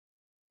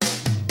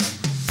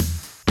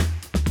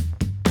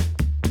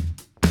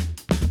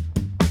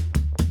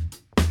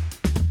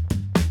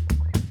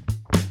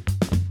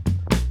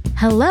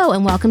Hello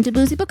and welcome to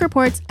Boozy Book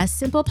Reports, a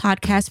simple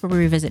podcast where we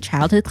revisit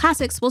childhood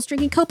classics whilst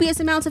drinking copious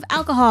amounts of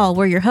alcohol.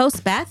 We're your hosts,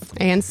 Beth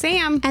and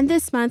Sam. And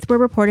this month we're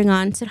reporting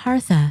on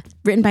Siddhartha,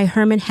 written by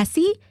Hermann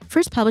Hesse,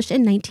 first published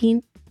in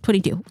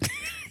 1922.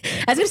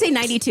 I was going to say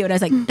 92 and I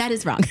was like, that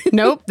is wrong.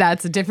 Nope,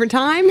 that's a different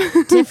time.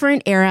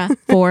 Different era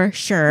for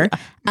sure.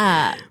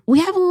 We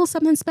have a little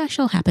something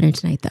special happening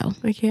tonight though.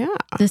 Yeah.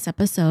 This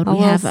episode we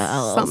have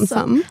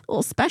a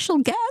little special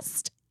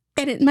guest,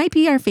 and it might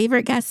be our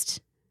favorite guest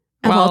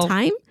of all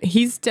time.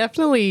 He's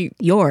definitely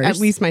yours. At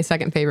least my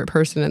second favorite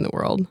person in the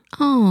world.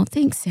 Oh,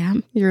 thanks,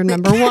 Sam. You're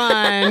number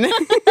one.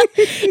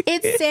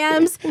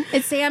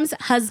 It's Sam's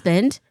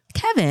husband,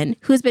 Kevin,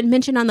 who has been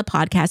mentioned on the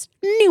podcast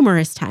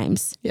numerous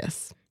times.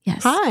 Yes.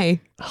 Hi.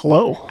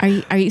 Hello.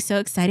 Are you so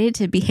excited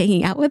to be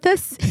hanging out with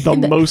us? The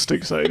most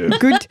excited.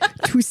 Good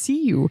to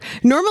see you.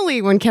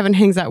 Normally, when Kevin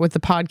hangs out with the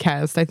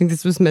podcast, I think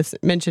this was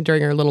mentioned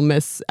during our Little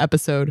Miss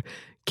episode,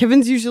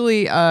 Kevin's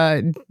usually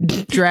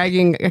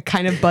dragging a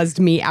kind of buzzed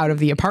me out of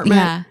the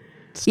apartment. Yeah.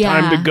 It's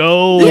time to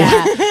go.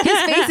 Yeah.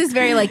 His face is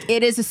very like,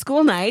 it is a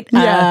school night.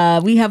 Yeah.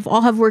 We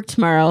all have work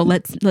tomorrow.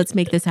 Let's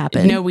make this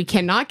happen. No, we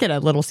cannot get a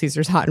Little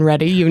Caesars hot and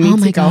ready. You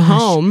need to go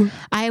home.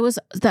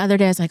 The other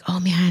day, I was like, oh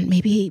man,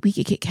 maybe we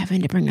could get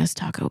Kevin to bring us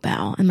Taco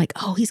Bell. I'm like,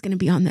 oh, he's going to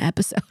be on the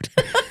episode.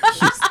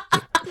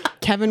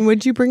 Kevin,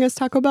 would you bring us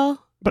Taco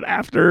Bell? But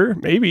after,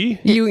 maybe.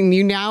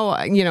 You now,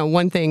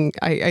 one thing,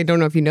 I don't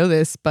know if you know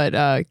this, but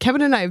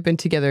Kevin and I have been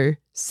together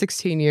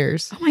 16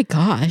 years. Oh my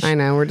gosh. I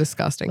know, we're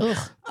disgusting.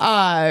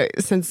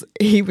 Since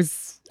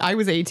I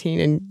was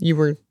 18 and you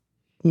were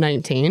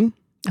 19.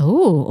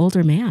 Oh,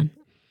 older man.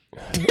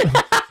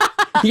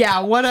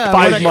 Yeah, what a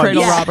months.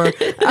 cradle robber.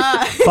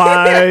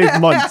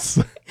 5 months.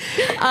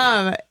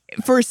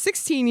 For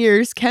 16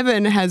 years,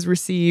 Kevin has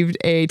received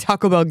a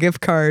Taco Bell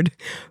gift card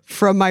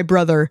from my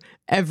brother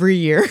every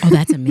year. Oh,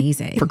 that's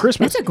amazing. For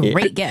Christmas. That's a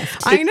great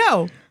gift. I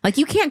know. Like,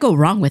 you can't go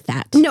wrong with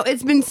that. No,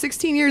 it's been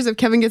 16 years of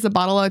Kevin gets a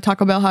bottle of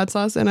Taco Bell hot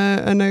sauce and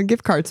a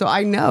gift card. So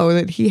I know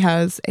that he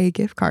has a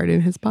gift card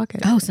in his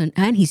pocket. Oh,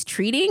 and he's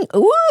treating?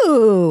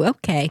 Ooh,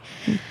 okay.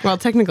 Well,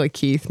 technically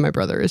Keith, my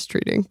brother, is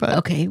treating, but...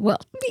 Okay, well,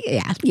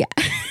 yeah.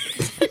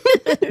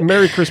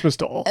 Merry Christmas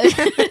to all.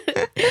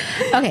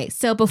 Okay,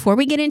 so before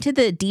we get into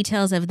the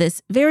details of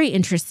this very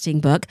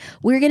interesting book,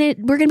 we're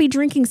gonna be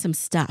drinking some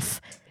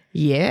stuff.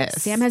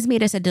 Yes. Sam has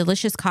made us a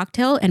delicious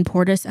cocktail and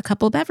poured us a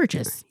couple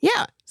beverages.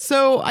 Yeah.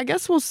 So I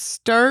guess we'll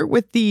start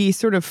with the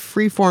sort of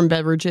free-form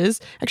beverages.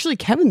 Actually,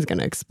 Kevin's going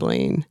to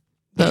explain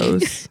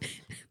those.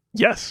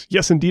 Yes,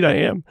 indeed I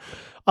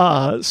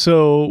am.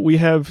 So we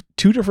have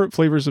 2 different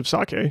flavors of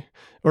sake,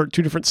 or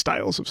 2 different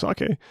styles of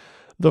sake.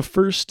 The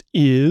first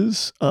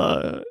is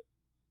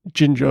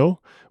Jinjo,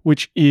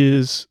 which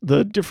is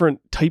the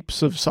different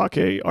types of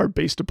sake are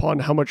based upon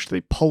how much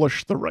they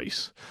polish the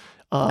rice.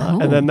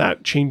 And then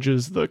that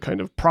changes the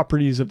kind of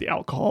properties of the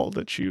alcohol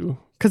that you...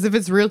 Because if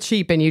it's real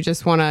cheap and you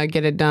just want to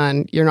get it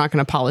done, you're not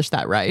going to polish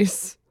that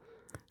rice.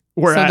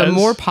 Whereas, so the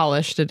more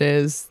polished it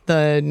is,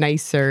 the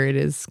nicer it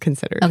is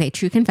considered. Okay,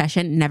 true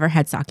confession, never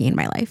had sake in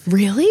my life.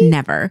 Really?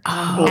 Never.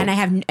 Oh. And I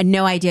have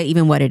no idea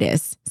even what it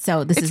is.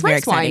 So this is very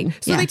exciting. Wine.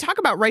 So they talk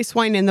about rice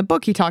wine in the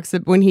book. He talks,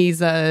 when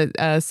he's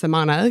a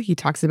samana, he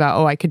talks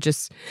about, I could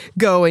just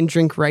go and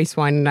drink rice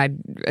wine and I'd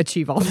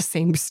achieve all the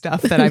same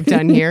stuff that I've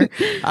done here.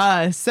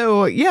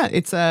 So yeah,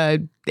 it's a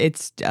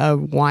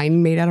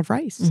wine made out of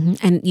rice.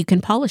 Mm-hmm. And you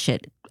can polish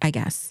it, I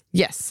guess.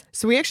 Yes.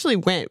 So we actually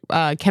went,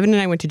 Kevin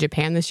and I went to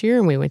Japan this year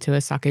and we went to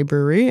a sake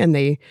brewery and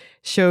they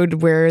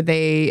showed where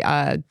they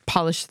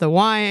polished the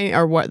wine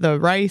or the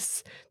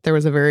rice. There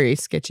was a very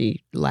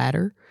sketchy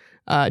ladder,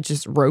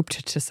 just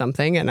roped to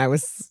something. And I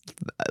was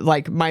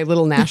like, my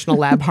little national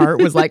lab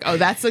heart was like, oh,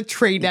 that's a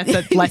trade. That's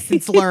a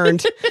lessons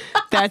learned.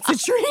 That's a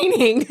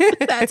training.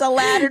 That's a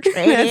ladder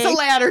training. That's a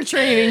ladder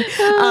training.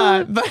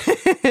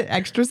 But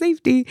extra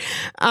safety.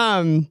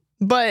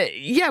 But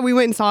yeah, we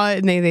went and saw it,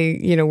 and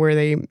they where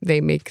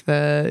they make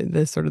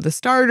the sort of the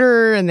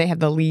starter, and they have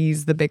the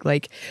lees, the big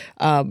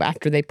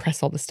after they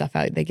press all the stuff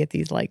out, they get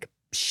these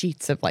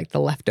sheets of the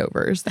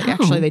leftovers that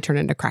actually they turn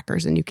into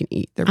crackers and you can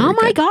eat. They're oh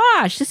my good.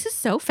 gosh, this is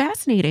so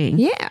fascinating.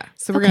 Yeah,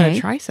 so we're gonna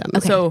try some.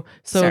 Okay. So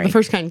the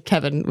first kind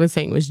Kevin was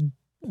saying was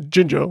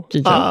Jinjo.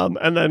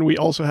 And then we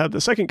also have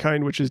the second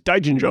kind, which is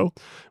Daijinjo,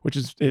 which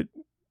is it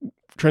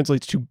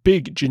translates to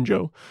big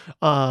Jinjo,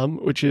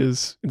 which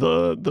is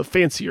the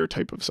fancier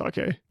type of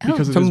sake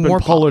because it has been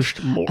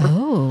polished more.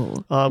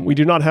 Oh. We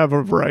do not have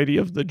a variety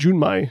of the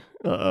Junmai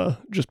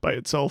just by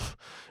itself,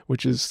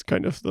 which is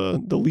kind of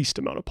the least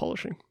amount of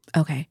polishing.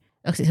 Okay,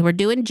 so we're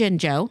doing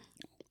Jinjo.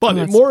 But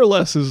it more or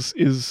less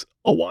is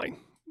a wine,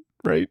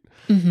 right?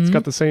 Mm-hmm. It's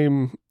got the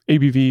same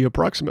ABV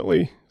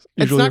approximately.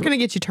 It's not going to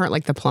get you turned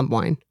like the plum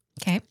wine.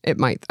 Okay. It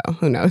might though.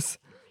 Who knows?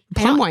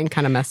 Plum wine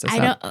kind of messed us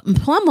up.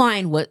 Plum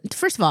wine was,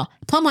 first of all,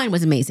 plum wine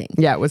was amazing.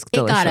 Yeah, it was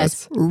delicious. It got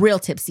us real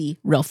tipsy,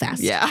 real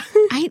fast. Yeah.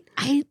 I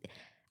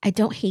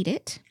don't hate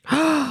it.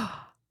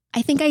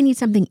 I think I need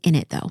something in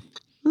it though.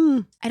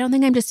 I don't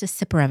think I'm just a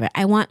sipper of it.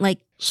 I want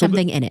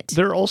something in it.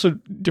 There are also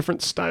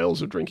different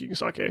styles of drinking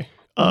sake.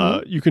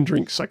 You can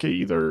drink sake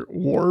either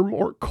warm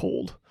or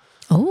cold.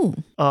 Oh,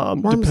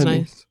 Warm's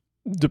nice.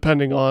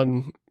 Depending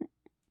on,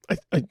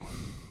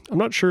 I'm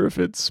not sure if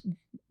it's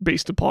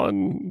based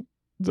upon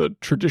the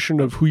tradition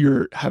of who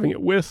you're having it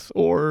with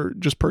or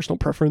just personal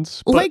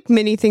preference. But Like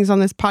many things on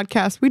this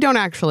podcast, we don't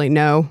actually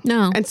know.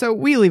 no. And so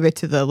we leave it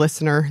to the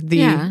listener, the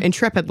Yeah.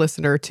 intrepid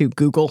listener, to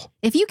Google.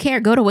 If you care,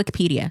 go to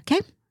Wikipedia.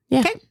 Okay. Yeah.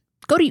 Okay.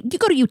 Go to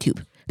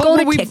YouTube. But Go what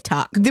to we've-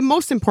 TikTok. The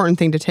most important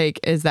thing to take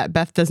is that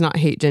Beth does not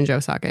hate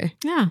Jinjo sake.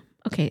 Yeah.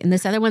 Okay. And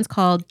this other one's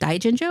called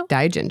Daijinjo.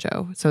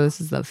 Daijinjo. So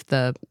this is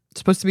the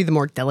supposed to be the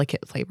more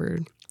delicate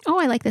flavored. Oh,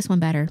 I like this one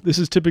better. this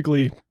is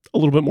typically a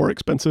little bit more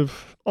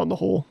expensive on the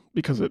whole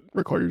because it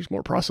requires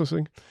more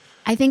processing.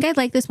 I think I'd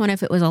like this one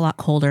if it was a lot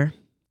colder.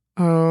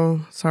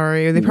 Oh,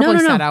 sorry. They No, probably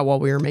no, no. sat out while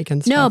we were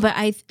making stuff. No, but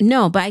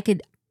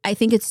I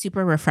think it's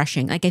super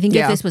refreshing. Like I think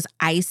Yeah. if this was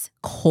ice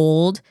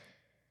cold,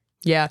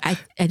 yeah. I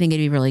think it'd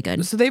be really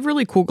good. So they have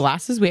really cool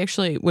glasses. We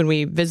actually, when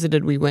we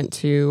visited, we went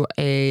to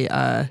a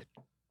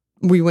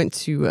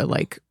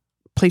like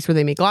place where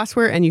they make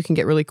glassware, and you can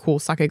get really cool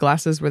sake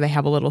glasses where they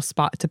have a little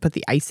spot to put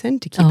the ice in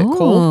to keep it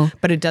cold,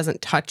 but it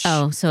doesn't touch.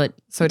 Oh, so it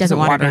So it doesn't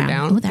water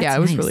down. Oh, that's Yeah, it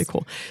was nice. really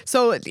cool.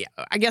 So yeah,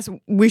 I guess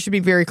we should be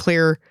very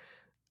clear.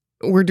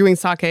 We're doing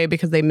sake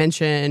because they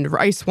mentioned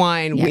rice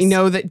wine. Yes. We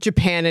know that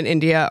Japan and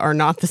India are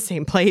not the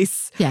same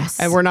place. Yes.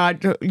 And we're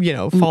not,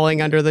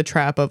 falling under the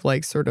trap of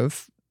like sort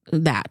of,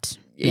 that.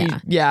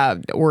 Yeah.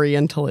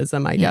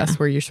 Orientalism, I guess,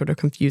 where you sort of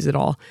confuse it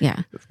all.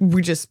 Yeah.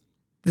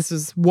 This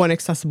is one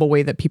accessible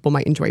way that people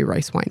might enjoy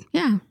rice wine.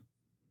 Yeah.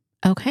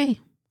 Okay.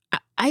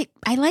 I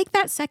like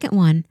that second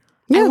one.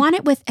 Yeah. I want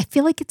it with, I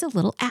feel like it's a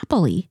little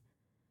appley.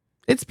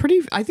 It's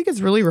pretty, I think it's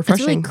really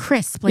refreshing. It's really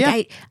crisp. Like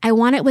Yeah. I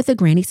want it with a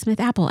Granny Smith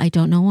apple. I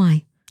don't know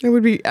why. It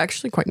would be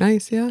actually quite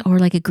nice, yeah. Or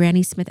like a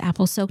Granny Smith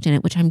apple soaked in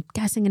it, which I'm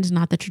guessing is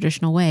not the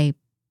traditional way,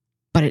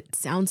 but it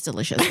sounds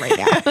delicious right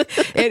now.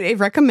 It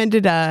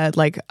recommended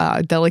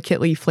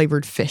delicately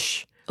flavored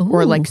fish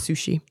or Ooh. like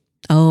sushi.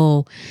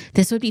 Oh,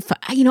 this would be fun.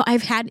 I've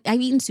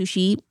eaten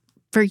sushi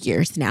for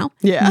years now.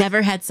 Yeah.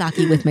 Never had sake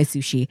with my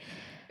sushi.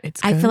 It's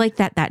I good. feel like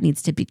that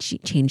needs to be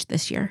changed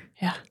this year.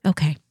 Yeah.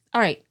 Okay. All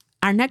right.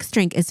 Our next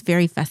drink is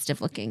very festive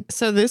looking.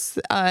 So this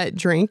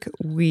drink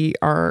we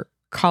are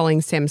calling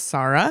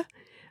Samsara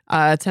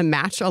to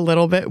match a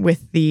little bit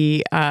with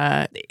the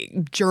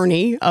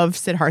journey of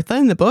Siddhartha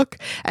in the book.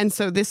 And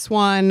so this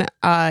one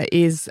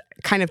is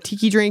kind of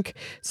tiki drink.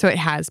 So it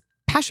has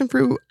passion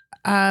fruit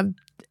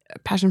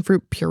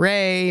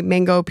puree,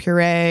 mango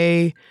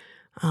puree,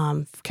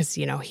 because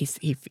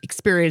he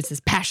experiences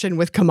passion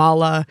with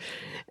Kamala,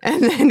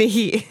 and then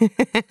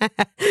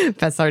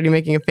Beth's already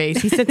making a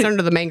face. He sits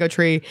under the mango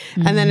tree,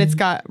 and then it's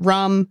got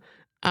rum,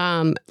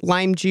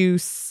 lime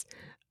juice,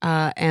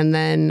 and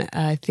then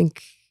I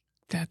think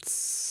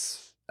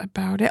that's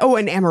about it. Oh,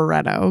 and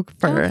amaretto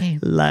for Okay.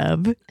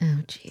 love. Oh, And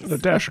a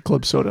jeez. dash of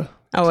club soda.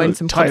 Oh, to and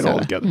some tie club it all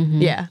soda. together.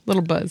 Mhm. Yeah,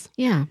 little buzz.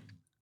 Yeah.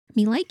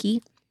 Me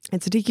likey.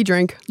 It's a tiki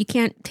drink. You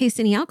can't taste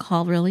any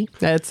alcohol, really.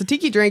 It's a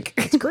tiki drink.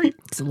 It's great.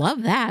 Just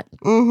love that.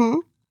 Mm-hmm.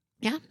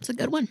 Yeah, it's a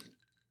good one.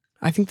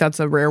 I think that's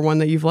a rare one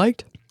that you've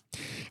liked.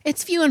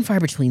 It's few and far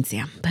between,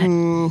 Sam, but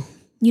Mm.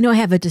 I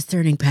have a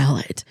discerning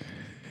palate.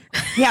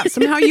 Yeah,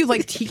 somehow you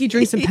like tiki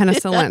drinks and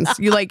penicillins.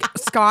 You like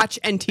scotch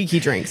and tiki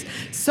drinks.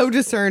 So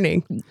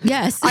discerning.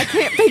 Yes. I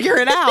can't figure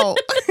it out.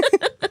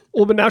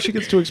 Well, but now she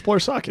gets to explore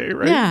sake,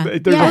 right? Yeah.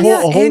 There's Yeah. a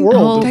whole and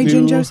world. of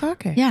Daijinjo new-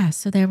 sake. Yeah,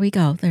 so there we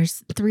go.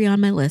 There's 3 on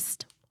my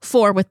list.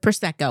 4 with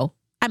Prosecco.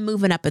 I'm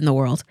moving up in the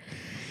world.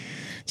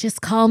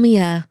 Just call me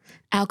a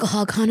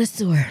alcohol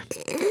connoisseur.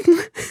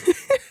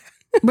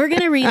 We're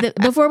going to read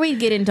before we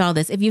get into all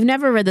this, if you've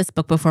never read this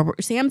book before,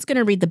 Sam's going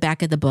to read the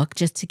back of the book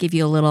just to give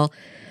you a little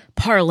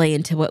parlay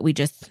into what we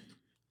just,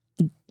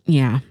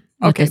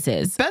 what this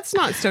is. Beth's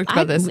not stoked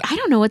about this. I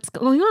don't know what's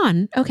going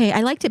on. Okay,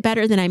 I liked it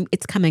better than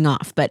it's coming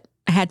off, but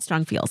I had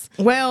strong feels.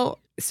 Well,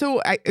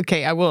 so I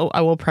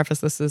will preface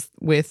this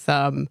with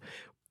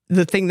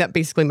the thing that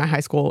basically my high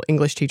school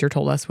English teacher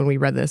told us when we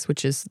read this,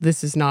 which is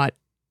this is not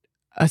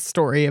a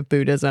story of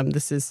Buddhism.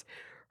 This is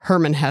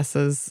Hermann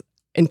Hesse's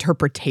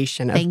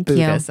interpretation of Thank you.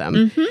 Buddhism.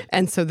 Mhm.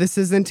 And so this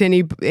isn't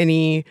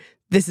any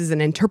this is an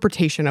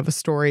interpretation of a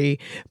story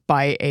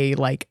by a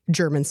like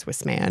German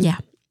Swiss man.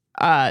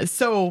 Yeah.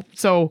 So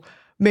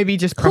maybe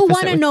just Who preface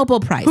won it a with- Nobel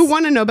Prize? who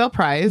won a Nobel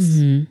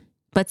Prize Mhm.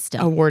 But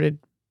still. awarded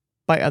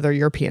by other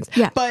Europeans.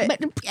 Yeah. But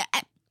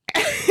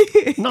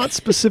Not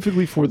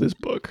specifically for this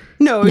book.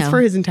 no, it's No.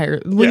 for his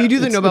entire. When Yeah, you do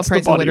the it's- Nobel it's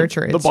Prize body, in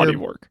literature, the it's body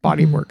your work.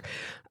 body Mhm. work.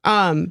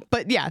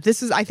 But yeah,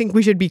 this is. I think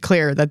we should be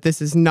clear that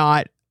this is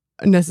not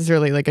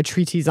necessarily like a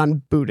treatise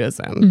on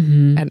Buddhism.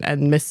 Mhm.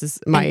 And Mrs.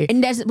 My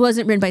and that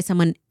wasn't written by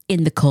someone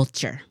in the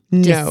culture.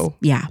 no.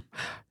 Yeah.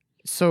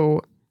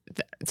 So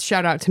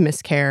shout out to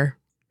Miss Care.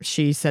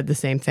 She said the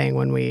same thing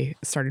when we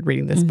started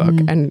reading this book,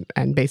 Mhm.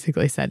 and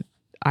basically said,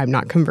 I'm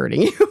not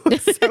converting you.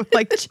 So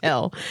like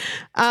chill.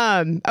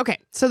 Okay.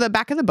 So the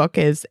back of the book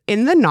is,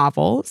 in the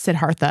novel,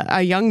 Siddhartha,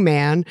 a young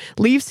man,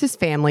 leaves his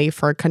family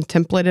for a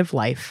contemplative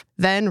life.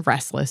 Then,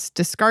 restless,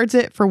 discards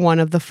it for one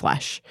of the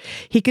flesh.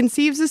 He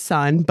conceives a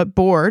son, but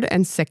bored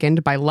and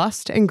sickened by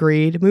lust and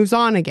greed, moves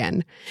on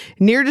again.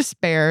 Near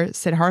despair,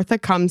 Siddhartha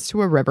comes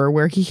to a river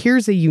where he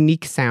hears a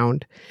unique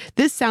sound.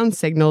 This sound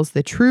signals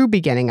the true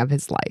beginning of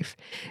his life,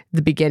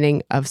 the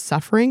beginning of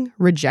suffering,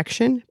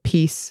 rejection,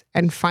 peace,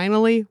 and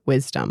finally,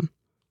 wisdom.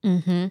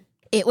 Mm-hmm.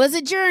 It was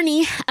a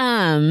journey.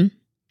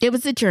 It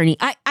was a journey.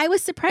 I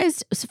was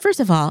surprised. So first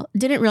of all,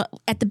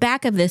 at the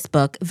back of this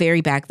book,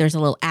 very back, there's a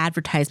little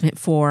advertisement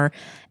for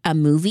a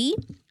movie,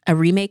 a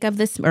remake of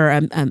this, or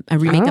a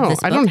remake of this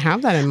book. I don't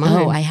have that in mind.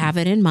 Oh, I have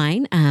it in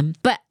mine.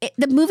 But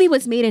the movie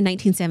was made in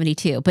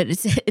 1972. But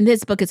in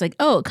this book, it's like,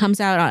 oh, it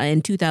comes out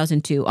in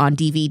 2002 on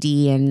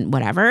DVD and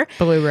whatever.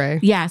 Blu-ray.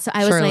 Yeah. So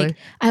I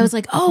was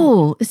like,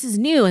 oh, this is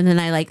new. And then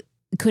I like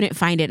couldn't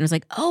find it. And I was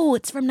like, oh,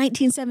 it's from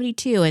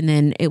 1972. And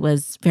then it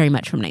was very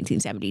much from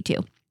 1972.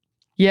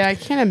 Yeah, I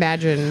can't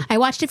imagine. I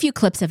watched a few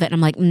clips of it and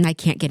I'm like, I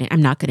can't get it.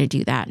 I'm not going to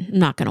do that. I'm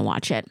not going to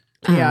watch it.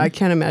 Yeah, I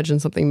can't imagine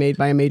something made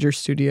by a major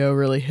studio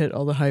really hit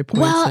all the high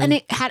points. Well, and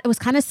it was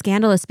kind of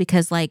scandalous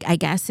because like, I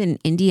guess in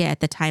India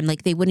at the time,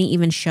 like they wouldn't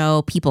even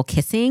show people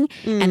kissing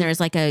and there's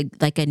like a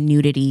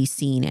nudity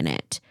scene in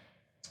it.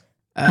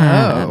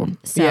 Oh,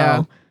 so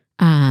yeah.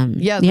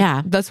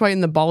 Yeah. That's why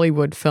in the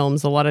Bollywood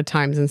films, a lot of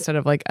times instead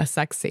of like a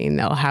sex scene,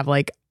 they'll have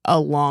like a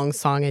long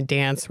song and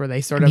dance where they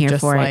sort of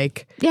just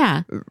like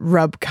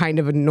rub kind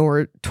of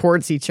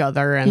towards each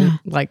other and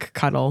like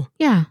cuddle.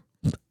 Yeah,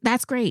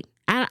 that's great.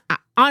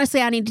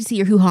 Honestly, I need to see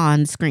your hoo-ha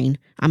on the screen.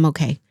 I'm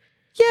okay.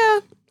 Yeah,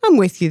 I'm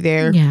with you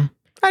there. Yeah.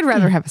 I'd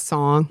rather have a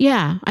song.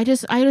 Yeah,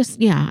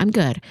 I'm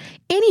good.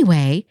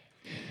 Anyway,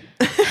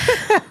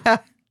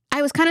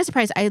 I was kind of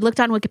surprised. I looked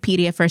on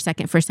Wikipedia for a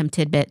second for some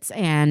tidbits,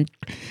 and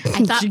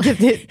I thought, did you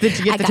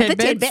get the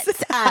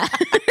tidbits?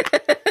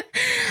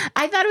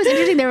 I thought it was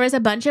interesting. There was a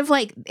bunch of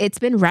like, it's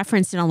been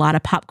referenced in a lot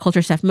of pop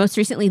culture stuff. Most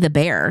recently, The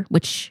Bear,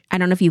 which I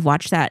don't know if you've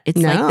watched that.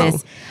 It's like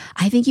this.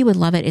 I think you would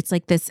love it. It's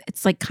like this.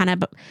 It's like kind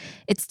of.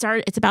 It's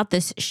about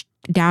this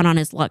down on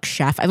his luck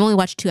chef. I've only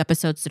watched 2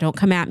 episodes, so don't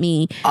come at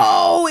me.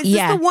 Oh, is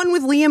this the one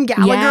with Liam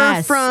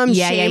Gallagher from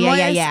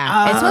Shameless? Yeah.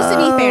 Oh. It's supposed to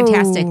be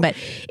fantastic, but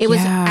it was.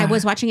 I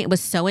was watching it. It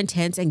was so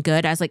intense and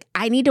good. I was like,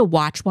 I need to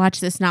watch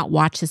this, not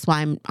watch this while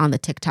I'm on the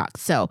TikTok.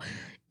 So.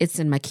 It's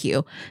in my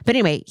queue. But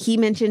anyway, he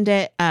mentioned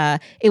it.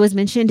 It was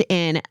mentioned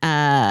in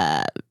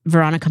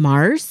Veronica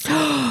Mars.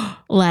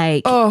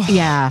 My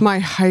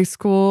high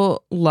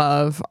school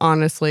love,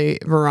 honestly,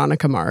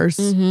 Veronica Mars.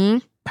 Mm-hmm.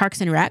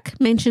 Parks and Rec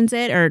mentions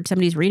it, or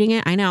somebody's reading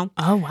it. I know.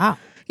 Oh, wow.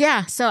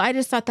 Yeah. So I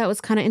just thought that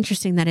was kind of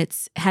interesting that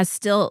it has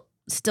still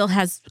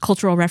has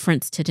cultural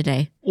reference to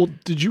today. Well,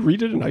 did you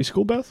read it in high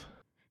school, Beth?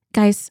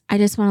 Guys, I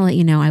just want to let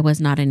you know I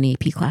was not in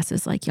AP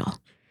classes like y'all.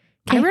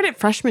 Okay? I read it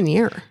freshman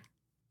year.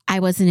 I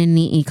wasn't in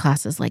EE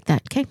classes like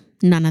that. Okay.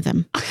 None of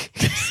them.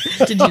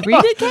 Did you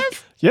read it,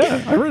 Kev?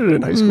 Yeah, I read it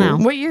in high school. No.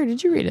 What year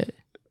did you read it?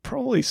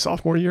 Probably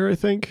sophomore year, I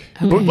think.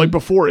 Okay. But like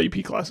before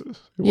AP classes.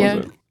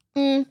 It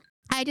wasn't.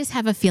 I just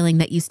have a feeling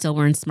that you still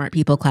were in smart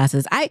people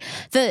classes. I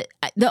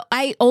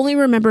only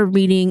remember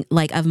reading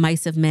like Of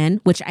Mice of Men,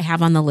 which I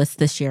have on the list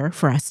this year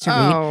for us to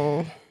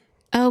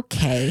read.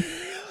 Okay.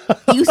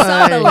 You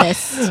saw the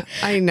list.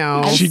 I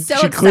know. She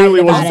excited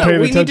clearly wasn't about it.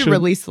 paying We attention. need to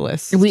release the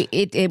list.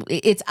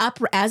 It's up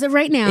as of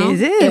right now.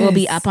 It It will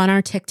be is. up on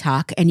our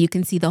TikTok, and you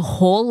can see the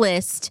whole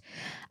list.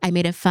 I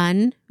made a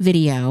fun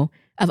video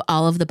of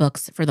all of the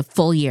books for the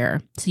full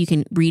year, so you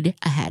can read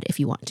ahead if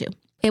you want to.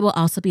 It will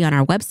also be on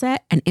our website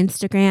and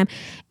Instagram,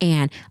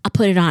 and I'll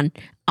put it on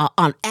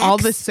X, all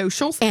the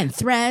socials and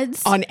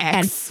Threads on X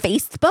and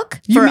Facebook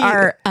You for mean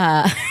our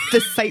the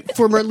site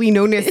formerly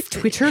known as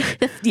Twitter.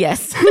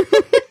 yes.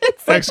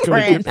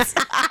 Excellent.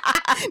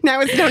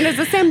 Now it's known as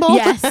a symbol.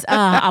 Yes,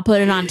 I'll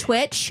put it on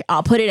Twitch.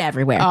 I'll put it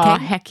everywhere. Oh,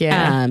 Okay? heck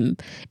yeah.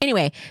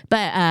 Anyway,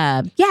 but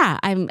I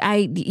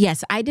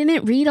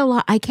didn't read a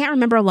lot. I can't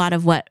remember a lot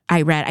of what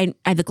I read.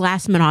 I The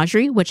Glass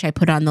Menagerie, which I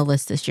put on the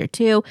list this year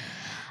too.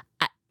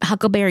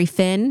 Huckleberry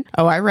Finn.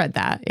 Oh, I read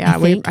that. Yeah,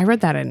 I I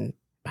read that in,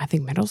 I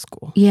think, middle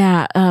school.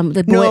 Yeah.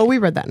 The boy, No, we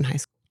read that in high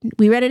school.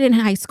 we read it in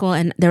high school,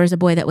 and there was a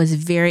boy that was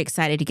very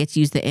excited to get to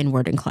use the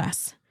N-word in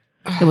class.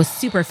 It was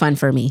super fun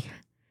for me.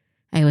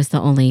 I was the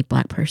only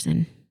Black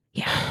person.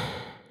 Yeah.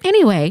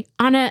 Anyway,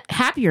 on a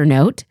happier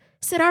note,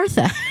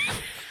 Siddhartha.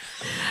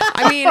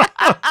 I mean,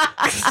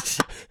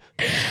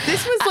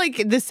 this was like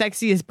the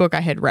sexiest book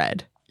I had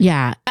read.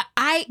 Yeah.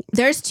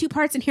 There's 2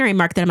 parts in here I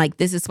marked that I'm like,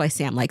 this is why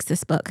Sam likes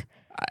this book.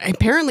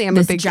 Apparently, I'm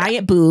This a big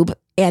giant boob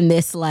and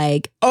this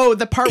like, Oh,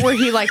 the part where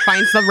he like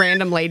finds the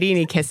random lady and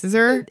he kisses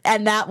her.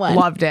 and that one.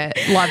 Loved it.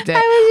 Loved it. I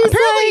was just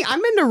Apparently,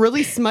 I'm into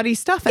really smutty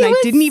stuff, and It I was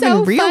didn't even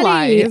so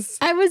realize.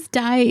 funny. I was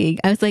dying.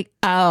 I was like,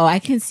 oh, I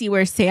can see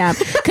where Sam,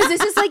 because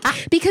this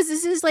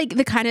is like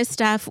the kind of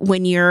stuff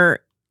when you're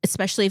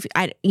especially if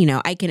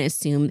I can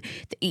assume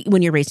that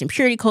when you're raised in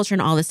purity culture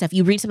and all this stuff,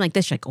 you read something like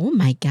this, you're like, oh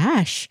my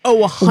gosh.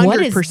 Oh, 100%.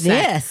 What is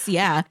this?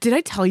 Yeah. Did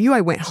I tell you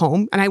I went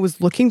home and I was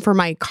looking for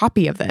my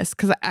copy of this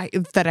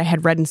that I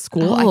had read in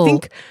school? Oh. I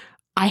think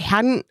I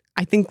hadn't.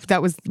 I think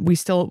that was, we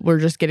still were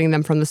just getting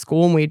them from the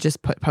school and we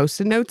just put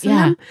Post-it notes in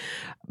them.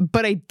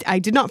 But I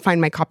did not find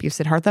my copy of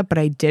Siddhartha, but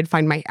I did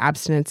find my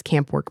abstinence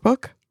camp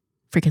workbook.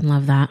 Freaking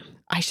love that.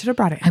 I should have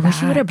brought it. I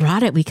wish you would have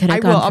brought it. We could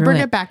have gone through I'll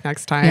bring it back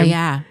next time.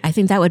 Yeah. I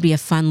think that would be a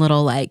fun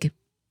little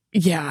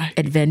Yeah.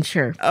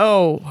 adventure.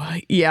 Oh,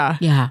 yeah.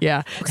 Yeah.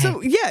 Yeah. Okay.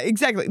 So, yeah,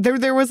 exactly.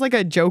 There was like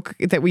a joke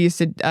that we used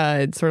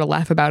to sort of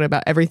laugh about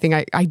everything.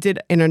 I did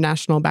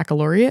International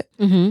Baccalaureate.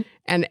 Mm-hmm.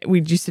 And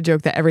we used to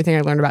joke that everything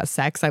I learned about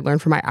sex, I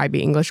learned from my IB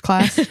English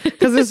class.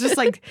 Because it's just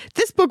like,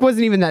 this book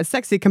wasn't even that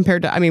sexy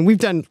compared to, we've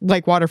done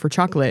Like Water for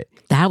Chocolate.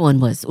 That one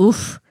was,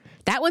 oof.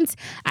 That one's,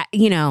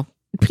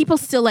 people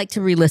still like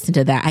to re-listen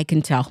to that. I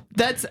can tell.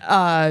 That's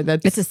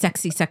It's a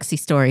sexy, sexy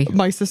story.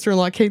 my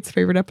sister-in-law Kate's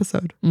favorite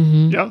episode.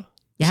 Mm-hmm. Yeah.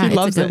 Yeah, She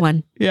loves it's a good it.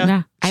 one.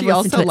 Yeah. I've She listened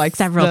also to it likes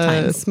several the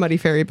times. Smutty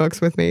Fairy books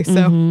with me. So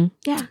Mhm.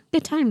 Yeah,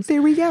 good times.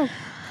 there we go.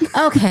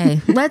 Okay,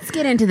 let's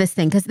get into this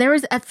thing because there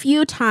was a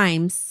few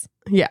times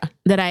Yeah.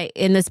 that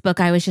in this book,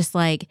 I was just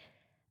like,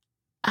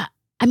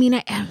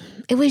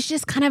 it was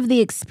just kind of the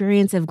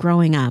experience of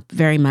growing up,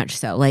 very much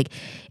so. Like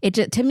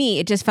to me,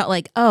 it just felt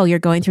like, oh, you're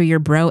going through your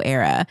bro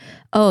era.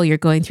 Oh, you're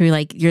going through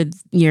like your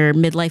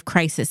midlife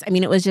crisis. I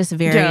mean, it was just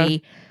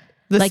very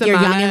like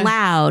you're young and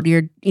loud.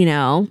 You're,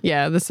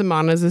 Yeah, the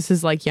Samanas, this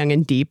is like young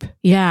and deep.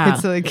 yeah.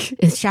 It's like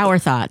It's shower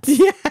thoughts.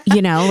 yeah.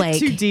 Like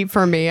Too deep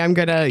for me. I'm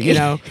gonna,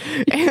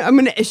 I'm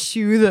gonna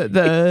eschew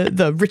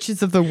the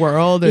riches of the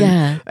world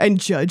and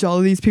judge all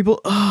of these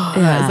people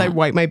as I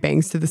wipe my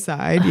bangs to the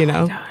side,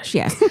 Gosh,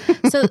 yes.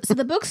 So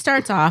the book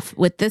starts off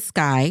with this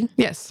guy,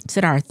 Yes.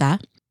 Siddhartha.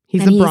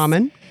 He's And a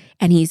Brahmin.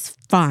 And he's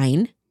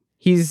fine.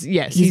 He's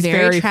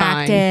very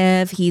fine.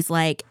 attractive. He's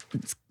like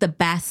the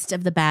best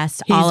of the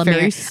best. He's all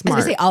very I was smart.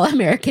 gonna say all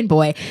American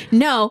boy.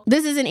 No,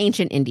 this is in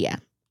ancient India,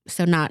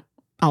 so not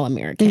all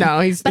American. No,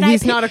 he's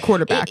not a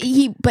quarterback.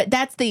 But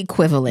that's the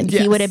equivalent.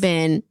 Yes. He would have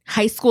been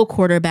high school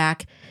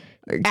quarterback,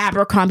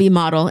 Abercrombie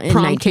model in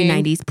Prom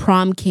 1990s,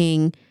 prom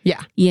king.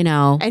 Yeah.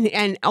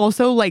 And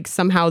also like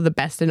somehow the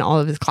best in all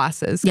of his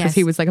classes because Yes.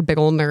 he was like a big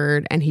old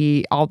nerd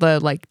and all the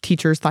like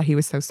teachers thought he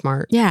was so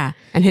smart. Yeah,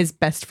 And his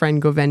best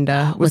friend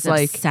Govinda was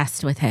like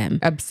obsessed with him.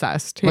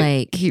 obsessed.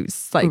 Like, he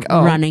was like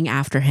running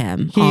after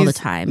him all the he's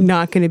time.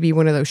 Not going to be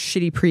one of those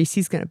shitty priests.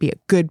 He's going to be a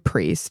good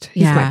priest.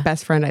 He's Yeah. my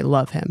best friend. I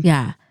love him.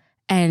 Yeah.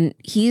 And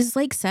he's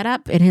like set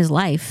up in his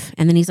life.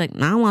 And then he's like,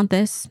 no, I want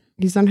this.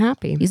 He's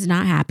unhappy. He's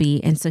not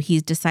happy. And so he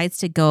decides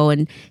to go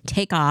and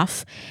take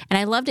off. And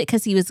I loved it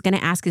because he was going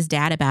to ask his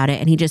dad about it.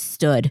 And he just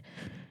stood.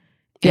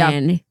 Yeah,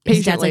 And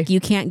his dad's patiently. like, you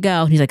can't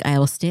go. And he's like, I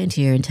will stand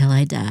here until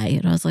I die.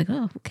 And I was like,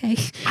 oh, okay.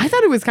 I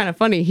thought it was kind of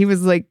funny. He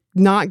was like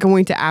not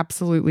going to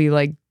absolutely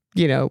like,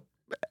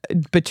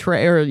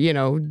 betray or,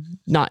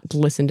 not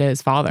listen to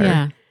his father.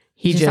 Yeah.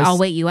 He just, I'll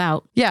wait you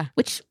out. yeah.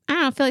 Which I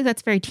don't know. I feel like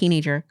that's very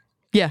teenager.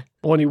 Yeah.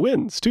 Well, and he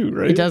wins too,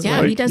 right? He does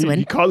Yeah, win. he does win.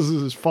 He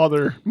causes his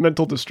father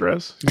mental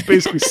distress. It's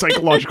basically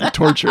psychological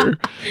torture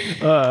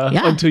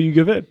until you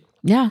give in.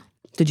 Yeah.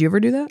 Did you ever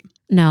do that?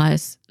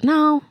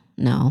 No,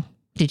 no.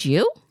 Did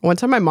you? One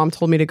time my mom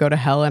told me to go to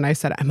hell and I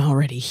said, I'm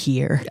already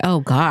here.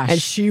 Oh, gosh.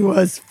 And she was I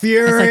was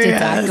furious. like, did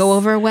that go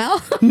over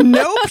well?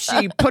 Nope.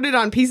 She put it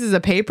on pieces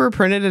of paper,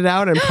 printed it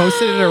out, and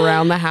posted it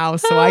around the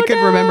house so I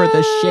could remember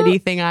the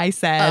shitty thing I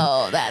said.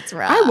 Oh, that's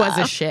right. I was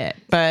a shit,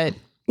 but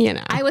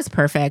I was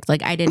perfect.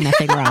 Like I did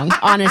nothing wrong.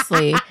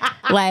 Honestly,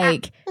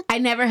 like I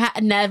never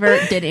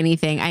did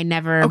anything. I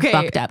never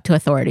bucked up to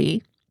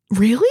authority.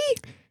 Really?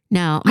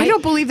 No, I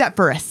don't believe that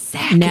for a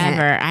second.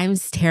 Never. I'm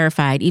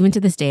terrified, even to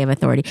this day, of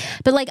authority.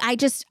 But like, I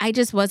just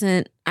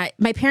wasn't.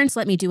 My parents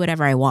let me do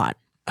whatever I want,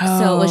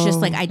 so it was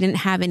just like I didn't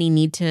have any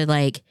need to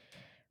like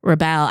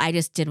rebel. I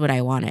just did what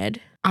I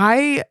wanted.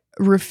 I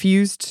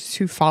refused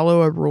to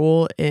follow a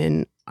rule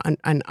in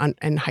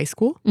high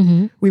school.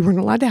 Mm-hmm. We weren't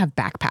allowed to have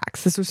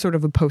backpacks. This was sort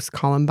of a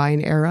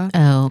post-Columbine era.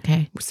 Oh,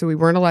 okay. So we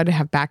weren't allowed to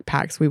have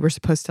backpacks. We were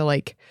supposed to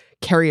like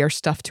carry our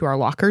stuff to our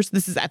lockers.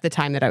 This is at the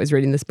time that I was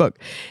reading this book.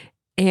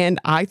 And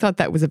I thought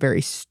that was a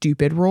very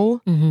stupid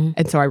rule. Mm-hmm.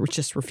 And so I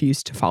just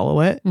refused to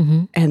follow it.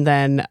 Mm-hmm. And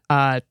then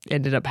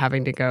ended up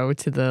having to go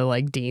to the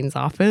like dean's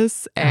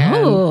office.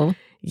 And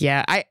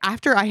yeah,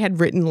 after I had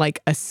written like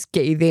a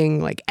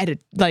scathing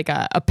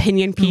a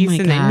opinion piece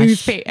in the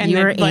newspaper. And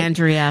you're then, like,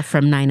 Andrea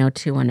from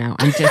 90210.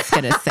 I'm just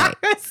gonna say.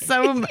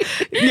 So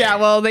yeah,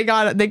 well they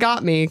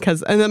got me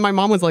and then my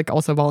mom was like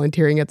also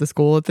volunteering at the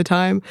school at the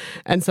time,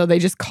 and so they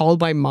just called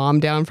my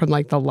mom down from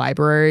like the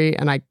library,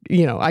 and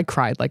I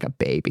cried like a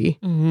baby.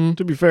 Mm-hmm.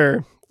 To be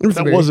fair,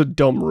 that was a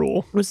dumb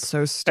rule. It was so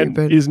And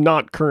stupid. is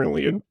not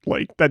currently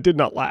that did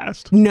not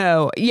last.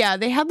 No, yeah,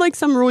 they had like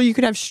some rule you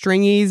could have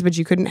stringies, but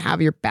you couldn't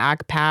have your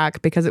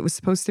backpack because it was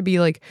supposed to be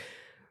like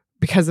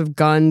because of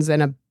guns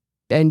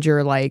and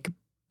your like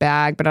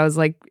bag. But I was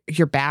like,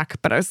 your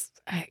back. But I was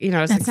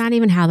That's like, not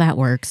even how that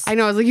works. I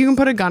know. I was like, you can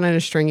put a gun in a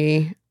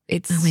stringy.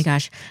 It's Oh my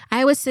gosh.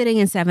 I was sitting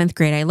in 7th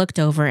grade. I looked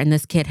over and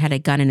this kid had a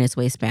gun in his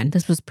waistband.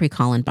 This was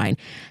pre-Columbine.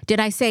 Did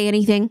I say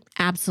anything?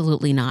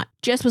 Absolutely not.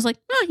 Just was like,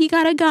 oh, he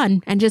got a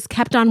gun and just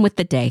kept on with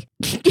the day.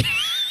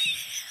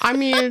 I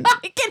mean,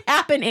 it can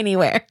happen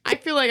anywhere. I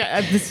feel like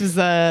this was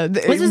a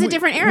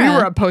different era. We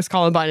were a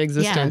post-Columbine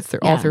existence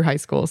all through high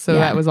school, so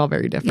that was all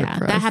very different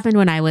for us. That happened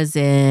when I was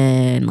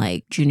in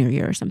like junior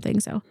year or something,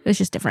 so it was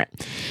just different.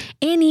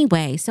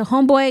 Anyway, so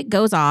homeboy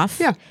goes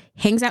off,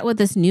 hangs out with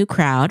this new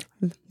crowd.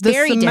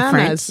 Very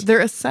different.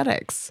 They're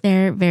ascetics.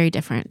 They're very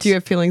different. Do you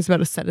have feelings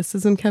about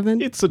asceticism,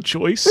 Kevin? It's a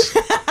choice.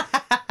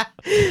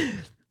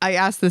 I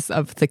asked this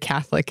of the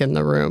Catholic in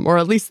the room, or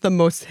at least the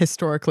most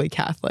historically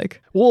Catholic.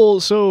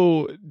 Well,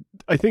 so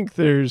I think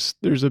there's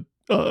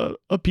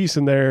a piece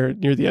in there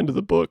near the end of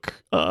the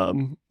book,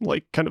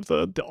 like kind of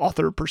the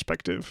author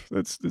perspective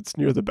that's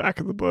near the back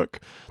of the book,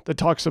 that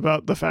talks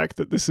about the fact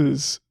that this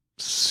is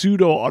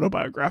pseudo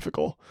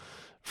autobiographical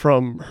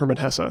from Hermann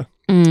Hesse,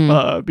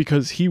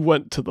 because he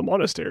went to the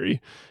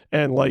monastery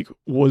and like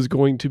was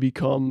going to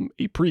become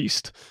a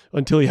priest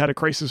until he had a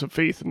crisis of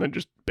faith and then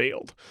just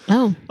bailed.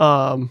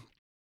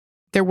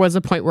 There was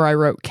a point where I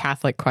wrote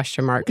Catholic ?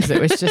 Because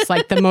it was just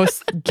like the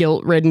most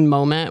guilt-ridden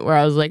moment where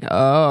I was like,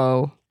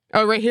 oh,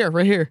 right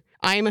here.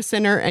 I am a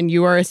sinner and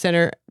you are a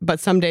sinner, but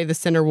someday the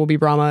sinner will be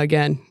Brahma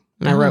again.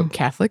 And I wrote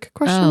Catholic ?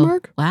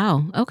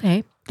 Wow.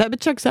 Okay.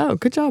 That checks out.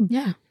 Good job.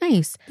 Yeah.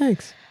 Nice.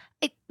 Thanks.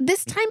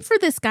 This time for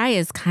this guy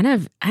is kind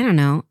of, I don't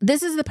know.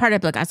 This is the part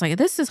of the book I was like,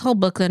 this whole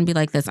book going to be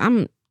like this.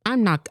 I'm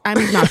not going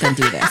to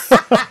do this.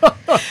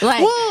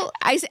 Like, well,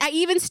 I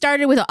even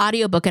started with an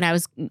audiobook and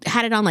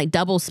had it on like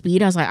double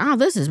speed. I was like, oh,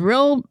 this is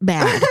real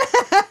bad.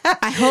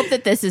 I hope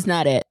that this is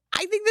not it.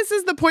 I think this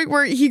is the point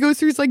where he goes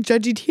through his like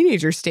judgy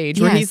teenager stage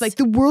where he's like,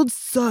 the world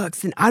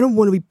sucks and I don't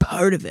want to be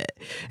part of it.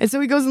 And so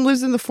he goes and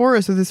lives in the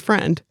forest with his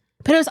friend.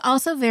 But it was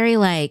also very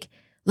like,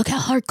 look how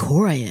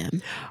hardcore I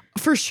am.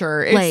 For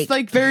sure. It's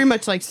like very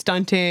much like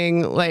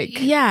stunting, like.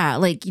 Yeah,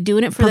 like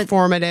doing it for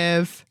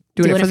performative,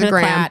 doing it for the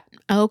gram.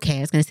 Okay, I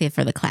was going to say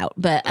for the clout,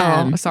 but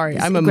sorry,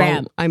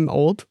 I'm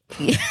old.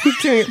 Doing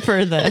it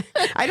for the.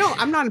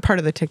 I'm not a part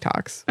of the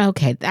TikToks.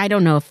 Okay, I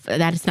don't know if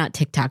that is not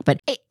TikTok, but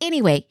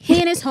anyway, he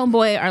and his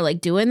homeboy are like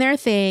doing their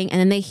thing, and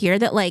then they hear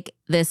that like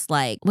this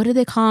like what do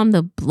they call him,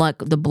 the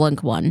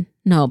blunk one?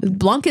 No,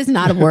 blunk is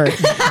not a word.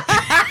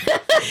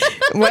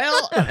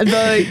 Well,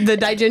 the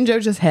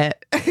Daijinjo just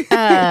hit.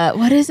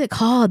 What is it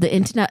called? The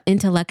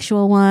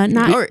intellectual one?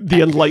 The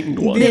enlightened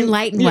one. The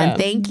enlightened one.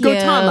 Thank you.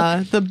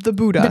 Gautama, the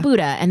Buddha. The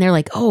Buddha. And they're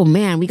like, oh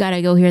man, we got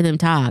to go hear them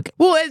talk.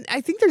 Well, I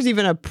think there's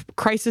even a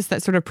crisis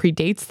that sort of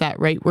predates that,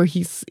 right? Where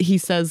he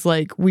says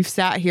like, we've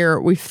sat here,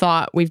 we've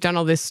thought, we've done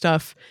all this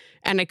stuff,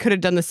 and I could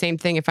have done the same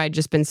thing if I'd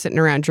just been sitting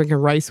around drinking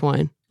rice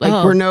wine.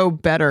 Like we're no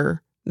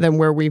better than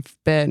where we've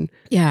been.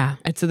 Yeah.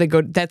 And so they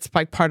go, that's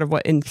like part of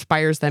what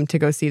inspires them to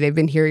go see. They've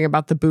been hearing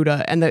about the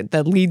Buddha, and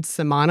the lead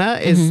Samana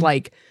is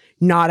like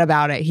not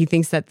about it. He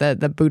thinks that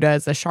the Buddha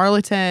is a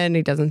charlatan.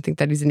 He doesn't think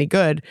that he's any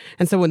good.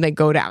 And so when they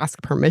go to ask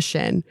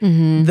permission,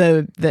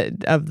 the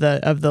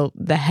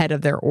head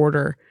of their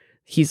order,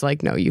 he's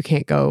like, no, you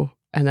can't go.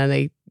 And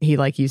then he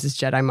like uses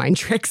Jedi mind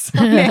tricks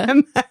on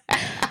him.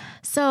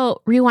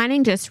 So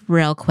rewinding just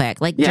real quick,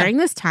 like during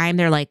this time,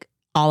 they're like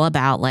all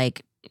about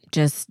like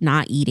just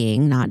not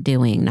eating, not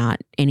doing, not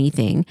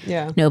anything.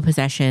 Yeah. No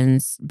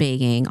possessions,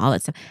 begging, all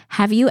that stuff.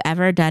 Have you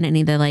ever done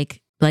any of the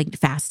like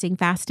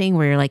fasting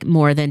where you're like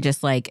more than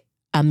just like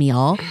a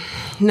meal?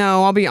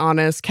 No, I'll be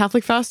honest.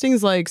 Catholic fasting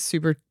is like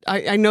super.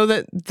 I know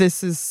that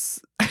this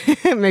is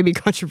maybe a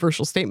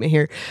controversial statement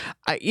here.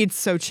 It's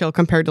so chill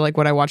compared to like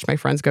what I watch my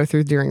friends go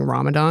through during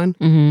Ramadan.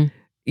 Mm-hmm.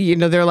 You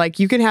know, they're like,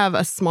 you can have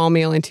a small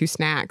meal and 2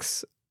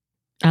 snacks.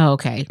 Oh,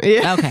 okay.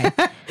 Yeah. Okay.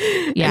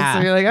 Yeah. And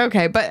so you're like,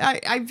 okay. But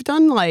I've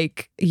done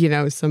like, you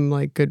know, some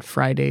like Good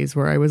Fridays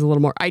where I was a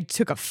little more, I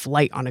took a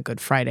flight on a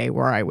Good Friday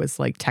where I was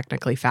like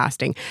technically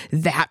fasting.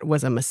 That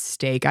was a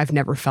mistake. I've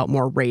never felt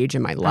more rage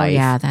in my life. Oh,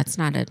 yeah. That's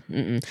not a,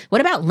 what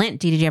about Lent?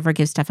 Did you ever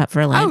give stuff up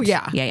for Lent? Oh,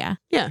 yeah.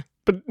 Yeah.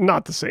 But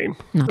not the same.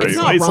 It's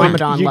not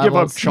Ramadan like you give up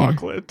levels.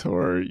 chocolate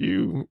or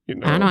you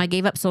know. I don't know. I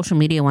gave up social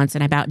media once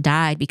and I about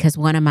died because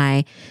one of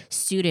my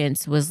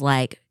students was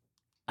like,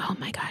 oh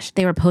my gosh,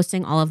 they were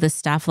posting all of this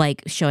stuff,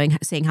 like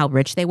saying how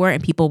rich they were,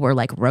 and people were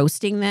like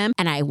roasting them.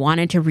 And I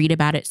wanted to read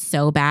about it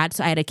so bad.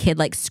 So I had a kid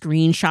like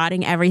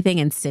screenshotting everything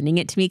and sending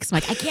it to me because I'm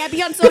like, I can't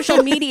be on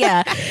social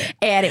media.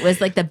 And it was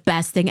like the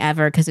best thing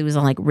ever because it was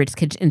on like Rich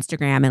Kid's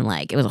Instagram and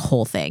like it was a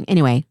whole thing.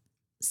 Anyway,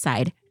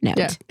 side note.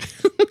 Yeah.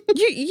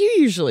 You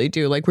usually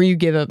do, like where you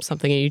give up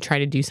something and you try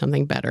to do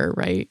something better,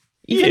 right?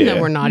 Even though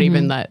we're not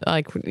even that,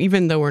 like,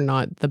 even though we're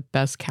not the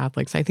best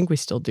Catholics, I think we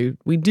still do.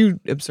 We do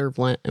observe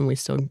Lent, and we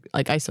still,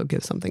 like, I still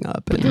give something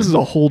up. But this is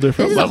a whole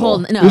different level.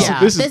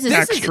 This is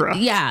extra.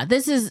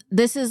 This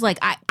is like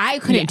I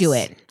couldn't do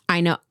it.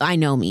 I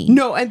know me.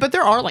 No, but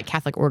there are like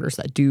Catholic orders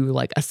that do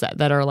like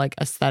that are like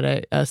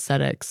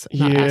aesthetics,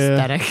 not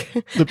aesthetic.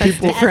 The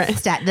people,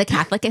 The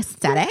Catholic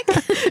aesthetic.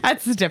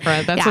 That's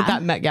different. That's what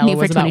that Met Gala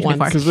was about once.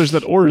 Because there's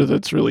that order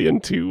that's really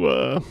into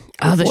the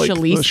like,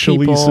 Chalice the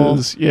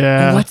Chalices. people.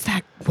 Yeah.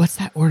 What's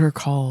that order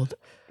called?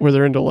 Where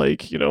they're into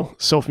like,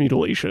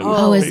 self-mutilation.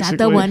 Oh, is that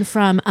the one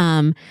from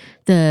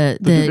the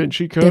Da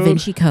Vinci Code? Da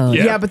Vinci Code.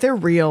 Yeah, but they're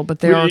real. But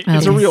they're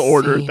it's a real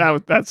order.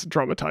 That's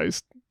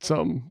dramatized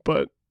some,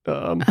 but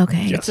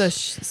okay. yes. It's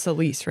a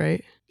Chalice,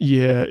 right?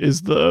 Yeah,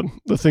 is the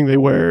thing they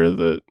wear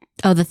that.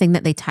 Oh, the thing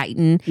that they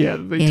tighten. Yeah,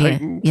 they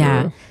tighten.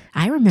 Yeah,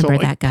 I remember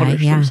that guy.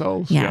 Yeah,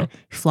 yeah,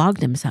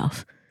 flogged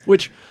himself.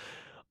 Which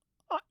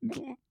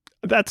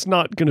that's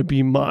not going to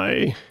be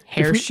my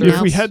hair.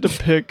 If we had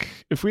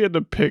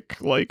to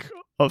pick like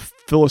a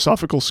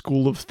philosophical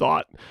school of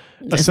thought,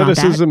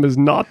 asceticism is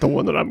not the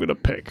one that I'm going to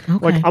pick.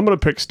 Okay. Like I'm going to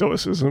pick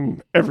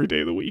stoicism every day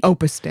of the week.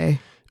 Opus Dei.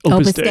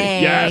 Opus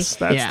Dei. Yes,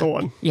 that's the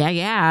one.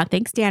 Yeah.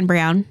 Thanks, Dan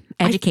Brown.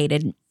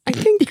 Educated.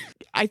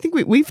 I think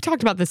we've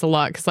talked about this a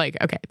lot because, like,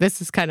 okay,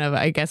 this is kind of,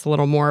 I guess, a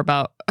little more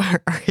about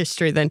our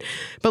history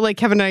but like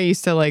Kevin and I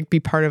used to like be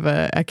part of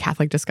a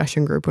Catholic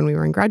discussion group when we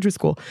were in graduate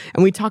school,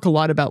 and we talk a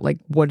lot about like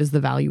what is the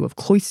value of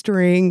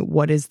cloistering,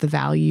 what is the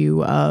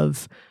value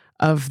of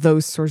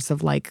those sorts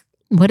of like.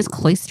 What is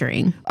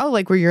cloistering? Oh,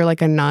 like where you're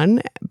like a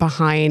nun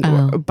behind,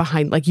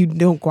 like you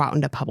don't go out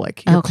into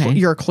public.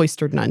 You're a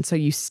cloistered nun. So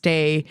you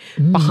stay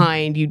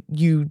behind,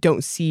 you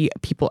don't see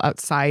people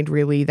outside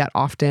really that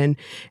often.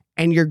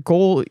 And your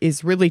goal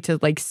is really to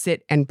like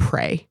sit and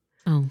pray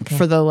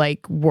for the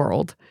like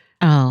world.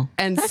 Oh,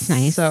 and that's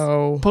nice.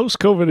 So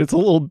post-COVID, it's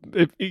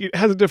it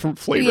has a different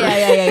flavor.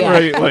 Yeah.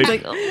 Right?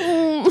 Like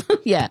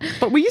yeah.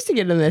 But we used to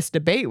get in this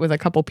debate with a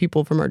couple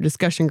people from our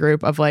discussion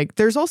group of like,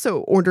 there's also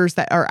orders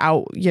that are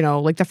out,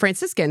 like the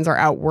Franciscans are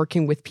out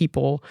working with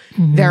people.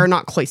 They're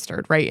not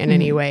cloistered, right? In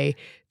any way.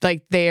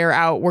 Like they're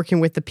out working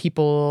with the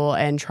people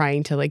and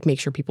trying to like make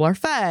sure people are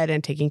fed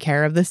and taking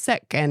care of the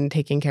sick and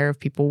taking care of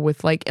people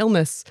with like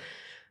illness.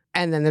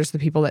 And then there's the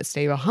people that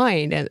stay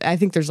behind. And I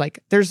think there's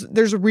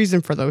a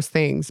reason for those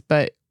things,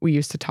 but we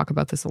used to talk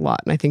about this a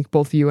lot. And I think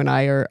both you and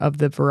I are of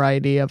the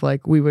variety of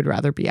like, we would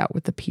rather be out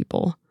with the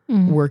people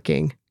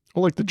working.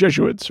 Well, like the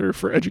Jesuits are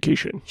for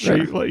education,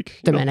 right? Like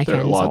Dominicans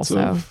there are lots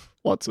of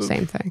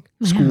same thing.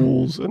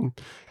 Schools and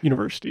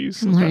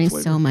universities. I'm learning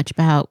so much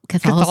about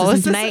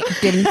Catholicism tonight.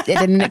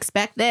 Didn't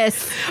expect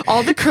this.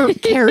 All the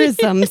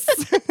charisms.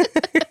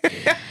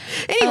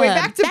 Anyway,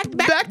 back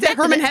to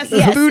Hermann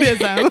Hesse's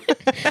Buddhism.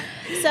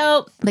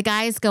 So the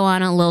guys go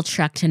on a little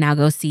trek to now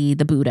go see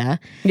the Buddha.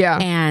 Yeah.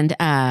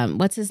 And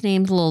what's his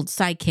name? The little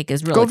sidekick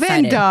is real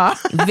Govinda.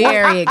 excited.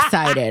 Very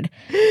excited.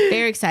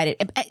 Very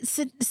excited.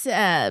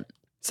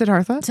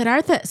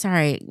 Siddhartha?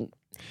 Sorry.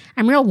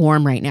 I'm real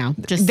warm right now.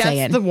 Just saying.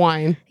 That's the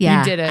wine. Yeah.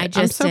 You did it.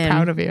 I'm so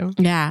proud of you.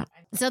 Yeah.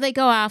 So they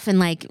go off and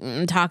like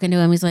talking to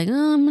him. He's like,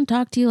 "Oh, I'm gonna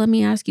talk to you. Let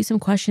me ask you some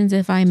questions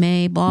if I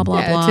may." Blah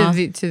blah blah.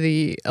 To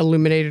the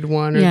illuminated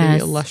one or the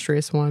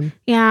illustrious one.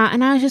 Yeah,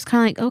 and I was just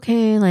kind of like,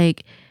 okay,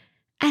 like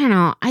I don't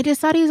know. I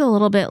just thought he was a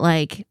little bit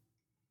like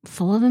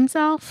full of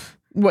himself.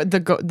 What the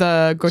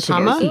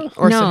Gautama Siddhartha?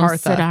 or no, Siddhartha?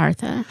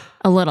 Siddhartha.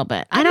 A little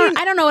bit. I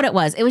don't know what it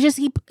was. It was just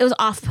it was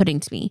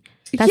off-putting to me.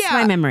 That's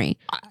my memory.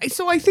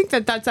 So I think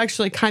that's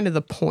actually kind of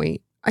the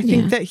point. I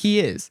think that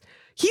he's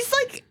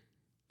like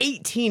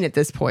 18 at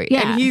this point.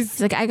 Yeah, and he's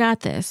like, I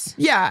got this.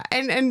 Yeah,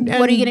 and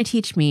what are you going to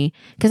teach me?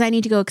 Because I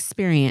need to go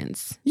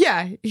experience.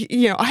 Yeah,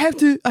 I have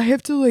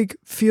to like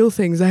feel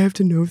things. I have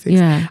to know things.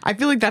 Yeah, I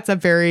feel like that's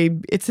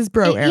it's his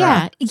bro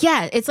era.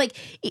 Yeah. It's like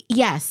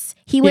yes,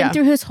 he went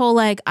through his whole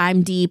like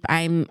I'm deep.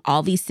 I'm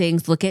all these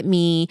things. Look at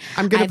me.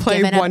 I'm gonna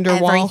play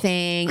Wonderwall.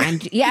 Everything.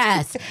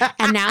 Yes,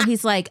 and now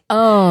he's like,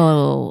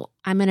 oh,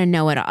 I'm gonna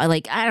know it all.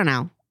 Like I don't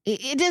know.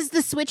 It does.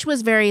 The switch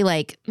was very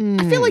like.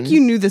 I feel like you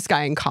knew this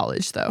guy in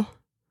college though.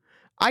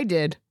 I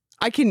did.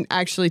 I can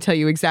actually tell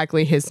you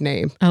exactly his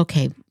name.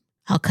 Okay.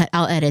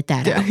 I'll edit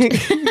that out.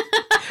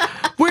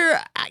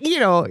 Where,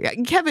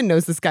 Kevin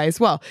knows this guy as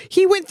well.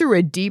 He went through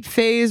a deep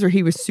phase where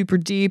he was super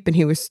deep and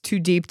he was too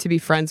deep to be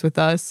friends with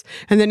us.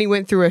 And then he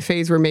went through a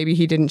phase where maybe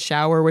he didn't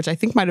shower, which I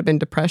think might have been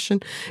depression.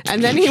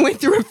 And then he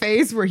went through a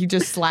phase where he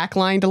just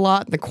slacklined a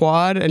lot in the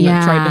quad and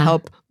tried to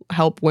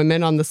help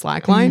women on the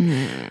slack line.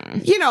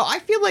 I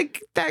feel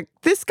like that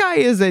this guy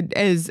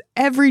is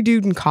every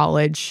dude in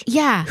college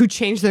who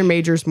changed their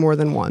majors more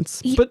than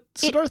once. But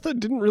Siddhartha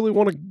didn't really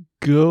want to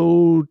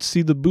go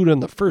see the Buddha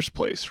in the first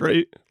place,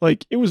 right?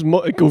 Like it was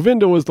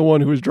Govinda was the one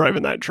who was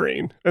driving that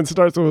train, and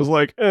Siddhartha was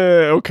like,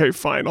 okay,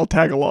 fine, I'll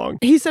tag along.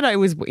 He said he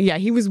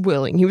was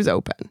willing, he was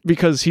open.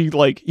 Because he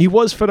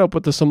was fed up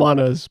with the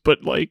samanas,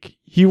 but like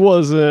he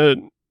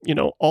wasn't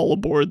all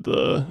aboard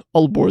the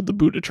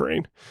Buddha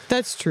train.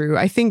 That's true.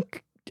 I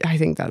think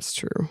that's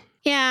true.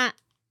 Yeah.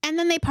 And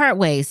then they part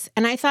ways.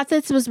 And I thought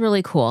this was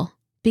really cool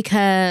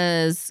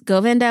because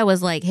Govinda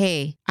was like,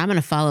 hey, I'm going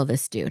to follow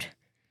this dude.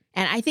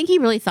 And I think he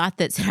really thought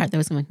that Siddhartha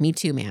was like, me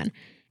too, man.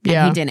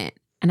 And he didn't.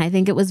 And I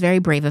think it was very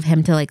brave of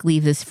him to like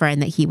leave this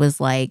friend that he was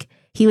like,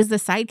 He was the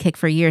sidekick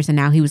for years, and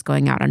now he was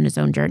going out on his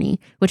own journey,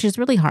 which is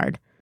really hard.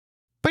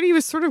 But he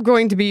was sort of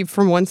going to be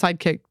from one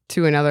sidekick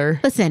to another.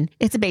 Listen,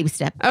 it's a baby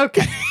step.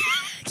 Okay.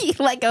 He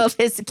let go of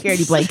his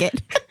security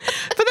blanket.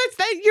 But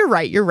you're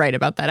right. You're right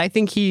about that. I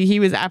think he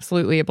was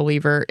absolutely a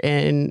believer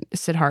in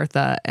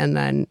Siddhartha. And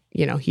then,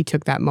 he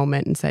took that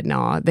moment and said,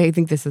 no, they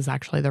think this is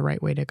actually the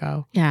right way to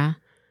go. Yeah.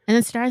 And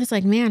then Siddhartha's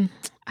like, man,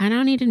 I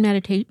don't need to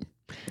meditate.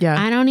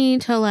 Yeah. I don't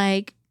need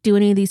to do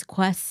any of these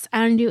quests. I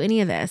don't do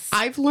any of this.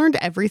 I've learned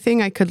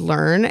everything I could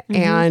learn.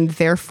 And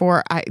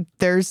therefore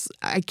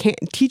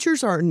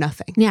teachers are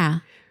nothing. Yeah.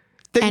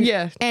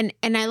 And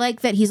I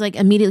like that he's like,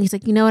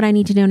 you know what I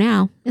need to know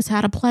now is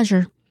how to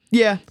pleasure.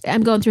 Yeah.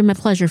 I'm going through my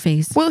pleasure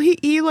phase. Well,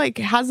 he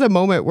has a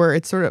moment where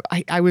it's sort of,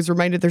 I was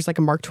reminded there's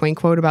a Mark Twain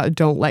quote about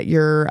don't let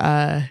your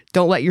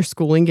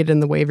schooling get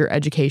in the way of your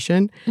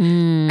education.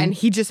 And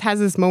he just has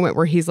this moment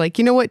where he's like,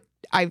 you know what?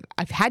 I've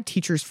had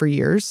teachers for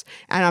years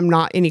and I'm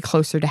not any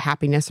closer to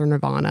happiness or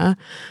nirvana.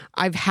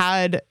 I've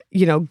had,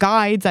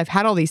 guides. I've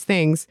had all these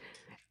things.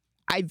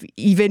 I've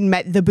even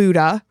met the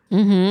Buddha.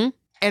 Mm-hmm.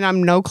 And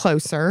I'm no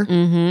closer.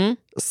 Mm-hmm.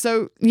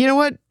 So, you know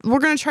what? We're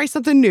going to try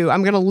something new.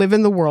 I'm going to live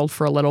in the world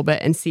for a little bit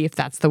and see if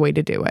that's the way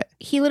to do it.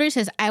 He literally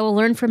says, I will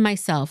learn from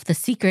myself. The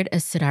secret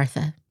is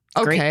Siddhartha.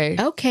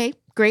 Okay.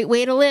 Great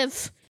way to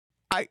live.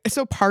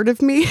 So part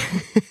of me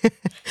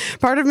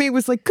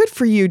was like, good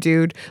for you,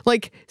 dude.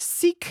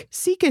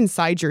 Seek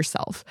inside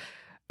yourself.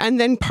 And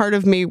then part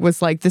of me was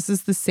like, this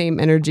is the same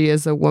energy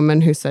as a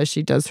woman who says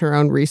she does her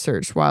own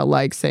research while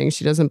saying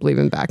she doesn't believe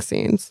in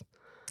vaccines.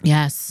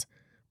 Yes.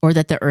 Or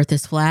that the earth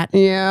is flat.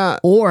 Yeah.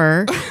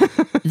 Or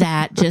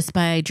that just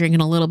by drinking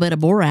a little bit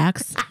of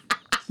borax,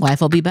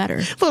 life will be better.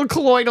 A little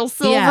colloidal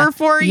silver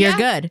for you. You're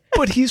good.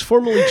 But he's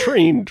formally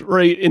trained,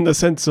 right, in the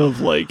sense of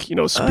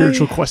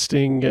spiritual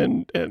questing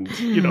and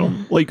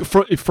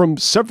from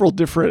several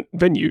different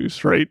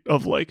venues, right?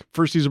 Of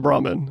first he's a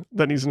Brahmin,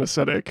 then he's an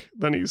ascetic,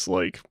 then he's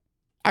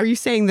Are you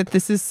saying that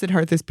this is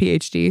Siddhartha's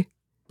PhD?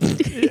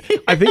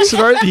 I think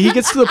Siddhartha, he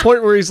gets to the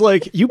point where he's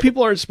like, you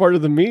people aren't smarter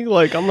than me.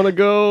 I'm gonna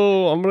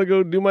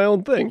go do my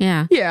own thing.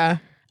 Yeah. Yeah.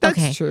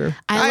 That's true.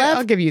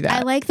 I'll give you that.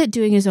 I like that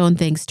doing his own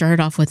thing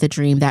started off with a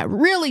dream that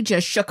really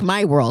just shook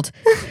my world.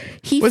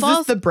 Was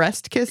this the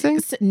breast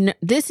kissing?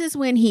 This is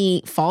when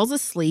he falls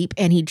asleep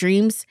and he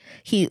dreams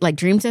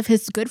of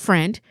his good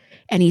friend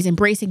and he's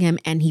embracing him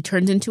and he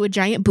turns into a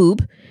giant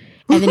boob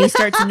and then he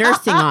starts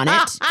nursing on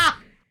it.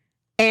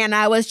 And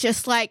I was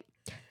just like,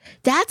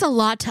 that's a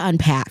lot to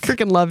unpack.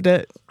 Freaking loved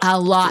it. A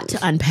lot to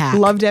unpack.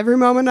 Loved every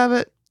moment of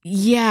it.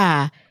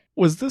 Yeah.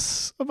 Was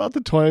this about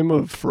the time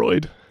of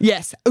Freud?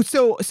 Yes.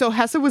 So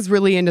Hesse was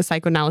really into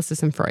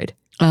psychoanalysis and Freud.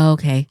 Oh,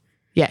 okay.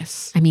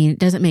 Yes. I mean, it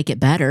doesn't make it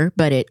better,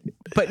 but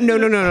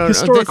no.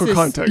 Historical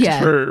context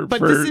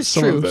But this is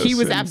true. He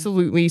was and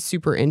absolutely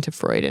super into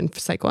Freud and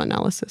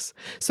psychoanalysis.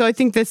 So I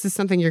think this is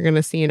something you're going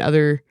to see in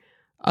other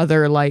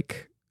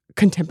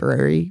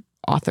contemporary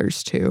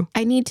authors too.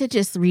 I need to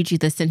just read you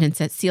the sentence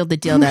that sealed the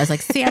deal that I was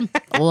like, Sam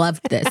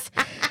loved this.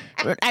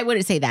 I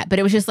wouldn't say that, but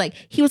it was just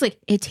he was like,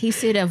 it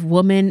tasted of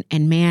woman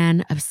and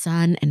man, of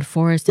sun and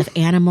forest, of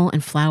animal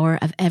and flower,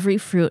 of every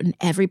fruit and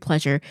every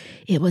pleasure.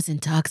 It was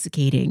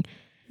intoxicating.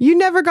 You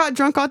never got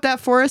drunk off that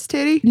forest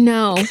titty?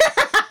 No.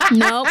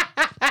 Nope.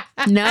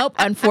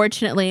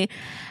 Unfortunately,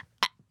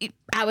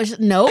 I was,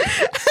 nope.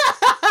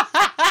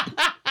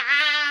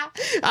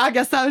 I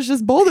guess I was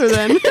just bolder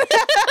then.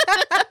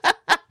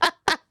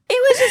 It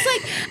was just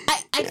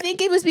I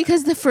think it was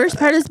because the first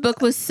part of this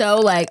book was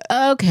so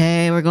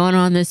okay, we're going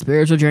on this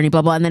spiritual journey,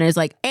 blah, blah. And then it was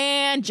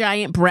and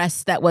giant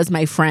breasts that was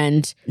my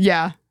friend.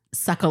 Yeah.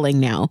 Suckling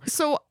now.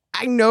 So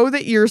I know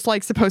that you're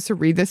supposed to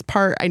read this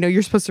part. I know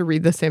you're supposed to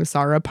read the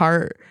samsara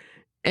part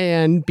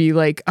and be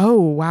like, oh,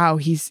 wow,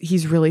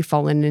 he's really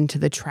fallen into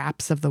the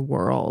traps of the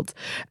world.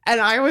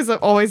 And I was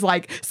always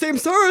like,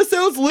 samsara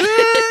sounds lit.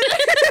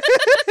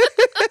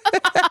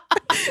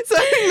 So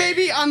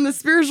maybe on the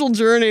spiritual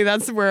journey,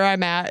 that's where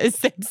I'm at, is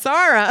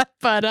samsara.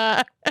 But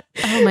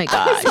oh my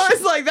gosh. So I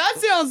was like, that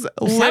sounds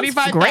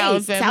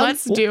 35,000.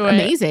 Let's do it.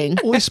 Amazing.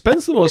 Well, he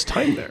spends the most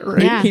time there,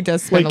 right? Yeah. He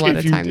does spend a lot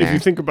of time there. If you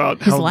think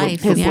about his how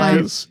life, the book yeah.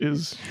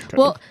 is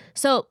well,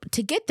 so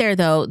to get there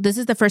though, this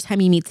is the first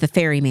time he meets the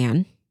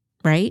ferryman,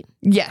 right?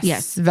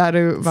 Yes.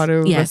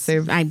 Varu yes.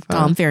 I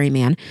call him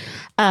ferryman.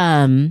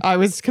 I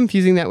was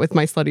confusing that with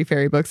my Slutty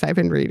Fairy books I've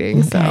been reading.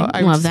 Okay. So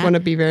I just want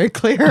to be very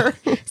clear.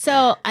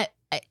 So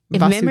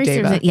if memory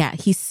serves it, yeah,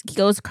 he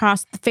goes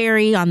across the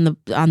ferry on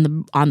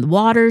the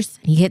waters.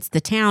 He hits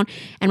the town,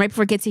 and right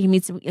before he gets here, he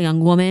meets a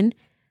young woman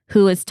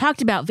who is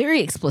talked about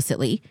very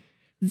explicitly.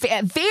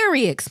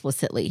 Very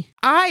explicitly.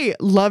 I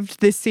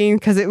loved this scene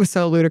because it was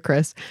so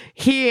ludicrous.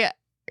 He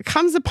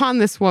comes upon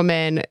this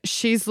woman.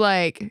 She's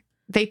like,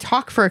 they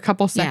talk for a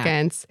couple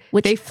seconds.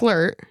 Yeah. They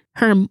flirt.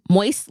 Her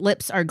moist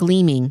lips are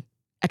gleaming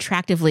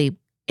attractively,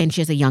 and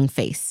she has a young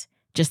face.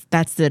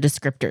 That's the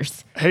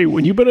descriptors. Hey,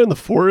 when you've been in the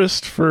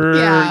forest for,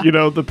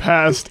 the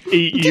past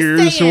 8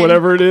 years saying. or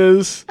whatever it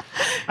is,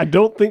 I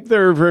don't think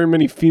there are very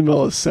many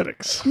female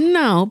ascetics.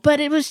 No, but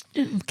it was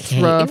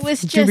okay. Rough. It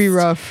was just to be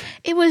rough.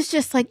 It was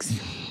just like,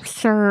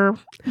 sir,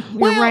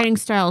 your writing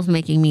style is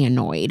making me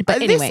annoyed.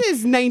 But anyway, this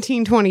is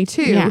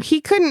 1922. Yeah. He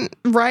couldn't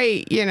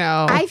write,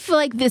 I feel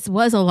like this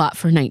was a lot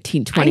for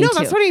 1922. I know,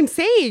 that's what I'm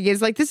saying.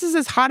 Is like this is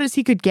as hot as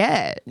he could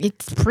get.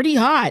 It's pretty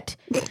hot.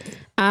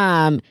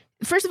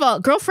 First of all,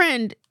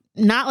 girlfriend,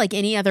 not like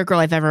any other girl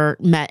I've ever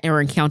met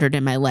or encountered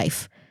in my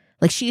life.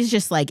 Like she's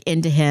just like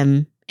into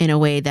him in a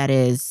way that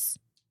is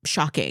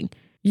shocking.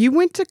 You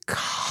went to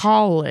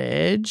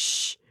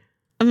college.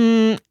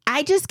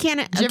 I just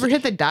can't. Did you ever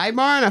hit the dive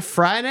bar on a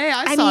Friday?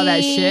 I saw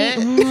that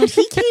shit.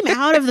 He came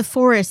out of the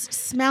forest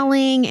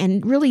smelling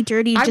and really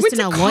dirty. I just went in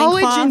to a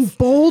college loincloth. in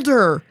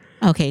Boulder.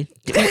 Okay.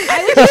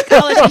 I went to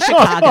college in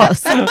Chicago.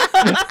 So.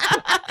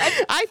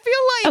 I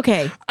feel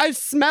like a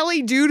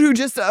smelly dude who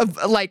just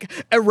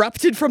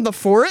erupted from the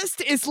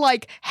forest is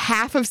like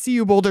half of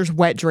CU Boulder's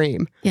wet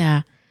dream.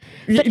 Yeah.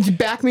 But,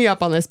 back me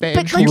up on this, babe.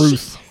 But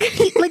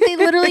like they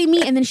literally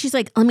meet and then she's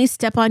like, let me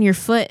step on your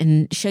foot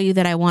and show you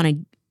that I want to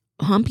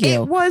hump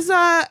you. It was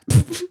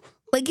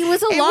like it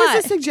was a lot. It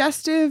was a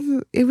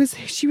suggestive.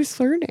 She was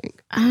flirting.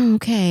 Oh,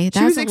 okay. That's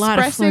she was a lot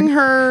of expressing flirt.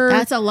 her.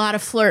 That's a lot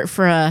of flirt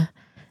for a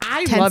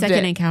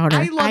 10-second encounter.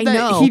 I love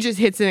that he just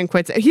hits it and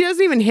quits it. He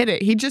doesn't even hit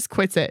it. He just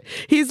quits it.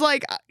 He's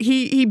like,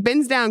 he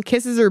bends down,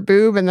 kisses her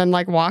boob, and then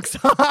like walks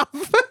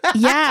off.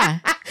 Yeah.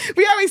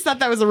 We always thought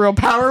that was a real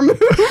power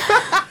move.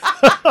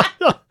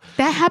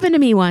 That happened to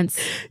me once.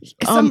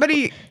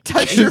 Somebody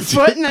touched your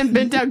foot and then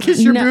bent down,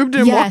 kissed your boob,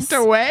 and walked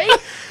away.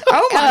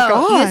 Oh my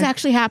God. This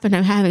actually happened.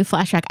 I'm having a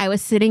flashback. I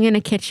was sitting in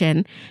a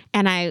kitchen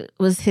and I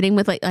was sitting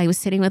with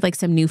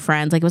some new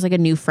friends. Like it was like a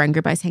new friend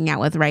group I was hanging out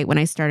with right when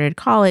I started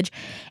college.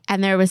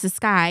 And there was this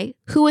guy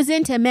who was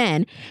into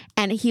men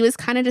and he was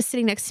kind of just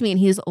sitting next to me and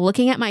he was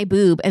looking at my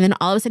boob and then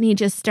all of a sudden he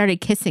just started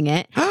kissing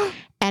it.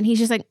 And he's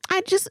just like,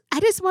 I just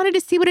wanted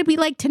to see what it'd be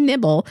like to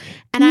nibble.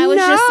 And I was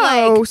just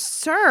like, no,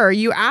 sir,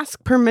 you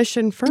ask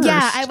permission first.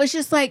 Yeah, I was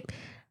just like,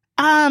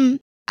 I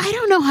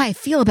don't know how I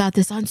feel about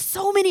this on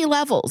so many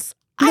levels.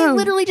 No. I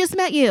literally just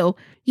met you.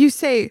 You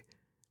say,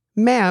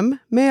 ma'am,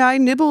 may I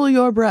nibble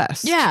your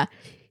breast? Yeah.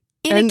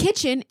 In a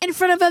kitchen in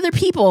front of other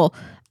people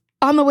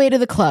on the way to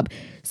the club.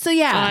 So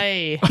yeah.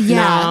 It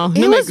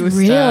was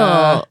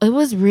real. It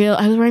was real.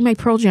 I was wearing my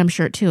Pearl Jam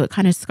shirt too. It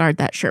kind of scarred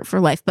that shirt for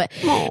life. But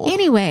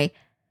anyway,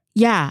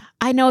 yeah,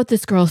 I know what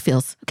this girl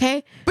feels.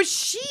 Okay. But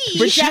she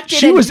was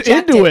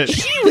into it.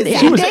 She was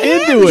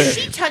into it.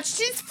 She touched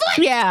his foot.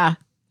 Yeah.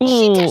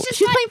 She touched his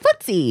foot.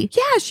 Playing footsie.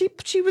 Yeah,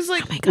 she was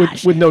like, oh my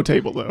gosh. With no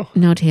table though.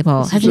 No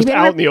table. Has just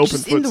out in the open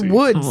in the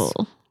woods.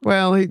 Oh.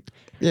 Well,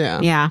 yeah.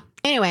 Yeah.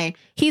 Anyway,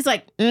 he's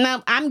like,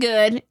 no, I'm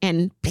good,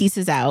 and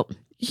pieces out.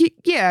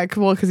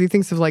 Because he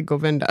thinks of like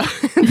Govinda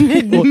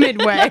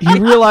midway. He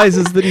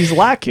realizes that he's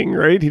lacking,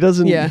 right? He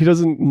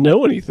doesn't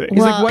know anything.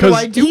 He's like, what do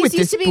I do with this? He's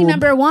used to being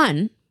number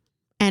one,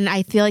 and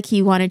I feel like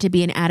he wanted to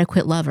be an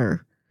adequate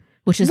lover,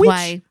 which is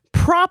why.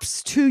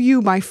 Props to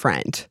you, my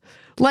friend.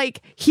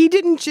 Like he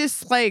didn't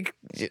just like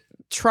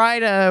try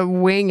to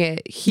wing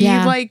it. He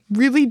like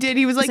really did.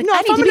 He was like, no,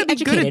 if I'm going to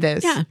be good at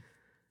this. Yeah.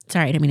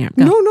 Sorry, I didn't mean to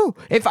go. No.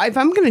 If I'm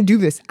going to do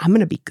this, I'm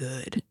going to be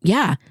good.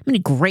 Yeah. I'm going to be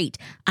great.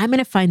 I'm going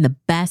to find the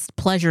best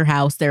pleasure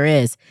house there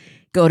is.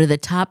 Go to the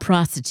top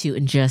prostitute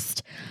and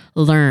just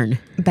learn.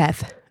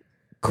 Beth,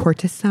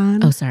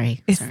 courtesan. Oh,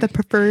 sorry. It's the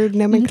preferred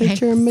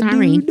nomenclature. Okay.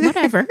 Sorry.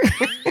 Whatever.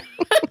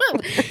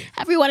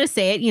 However you want to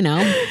say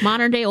it,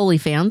 modern day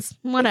OnlyFans.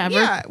 Whatever.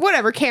 Yeah,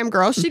 whatever. Cam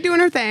girl. She doing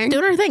her thing.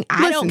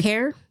 I don't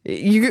care.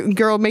 You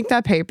girl, make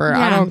that paper. Yeah,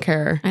 I don't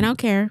care. I don't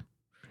care.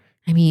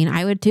 I mean,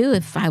 I would too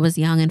if I was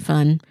young and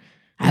fun.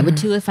 I would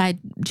too if I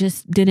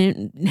just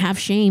didn't have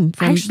shame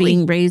from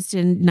being raised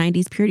in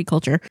 90s purity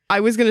culture. I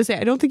was going to say,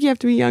 I don't think you have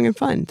to be young and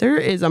fun. There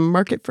is a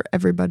market for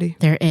everybody.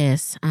 There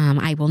is.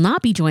 I will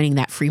not be joining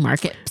that free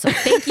market. So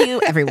thank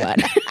you, everyone.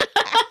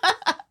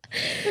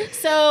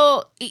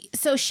 So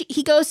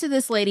he goes to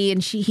this lady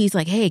and he's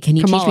like, hey, can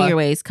you teach me your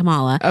ways,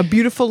 Kamala? A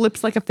beautiful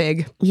lips like a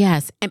fig.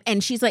 Yes.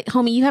 And she's like,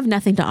 homie, you have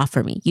nothing to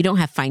offer me. You don't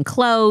have fine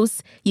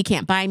clothes. You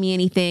can't buy me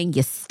anything.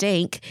 You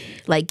stink.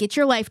 Like, get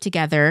your life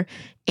together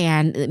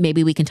and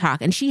maybe we can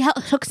talk. And she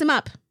hooks him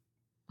up.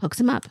 What?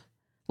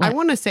 I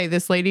want to say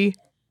this lady,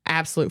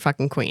 absolute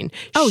fucking queen.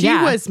 Oh, she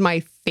was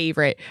my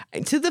favorite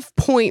to the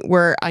point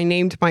where I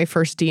named my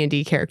first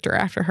D&D character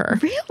after her.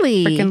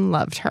 Really? Freaking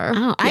loved her.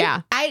 Oh,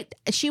 yeah.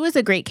 She was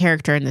a great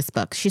character in this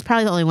book. She's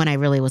probably the only one I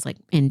really was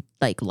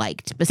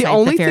liked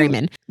besides the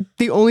ferryman.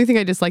 The only thing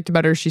I disliked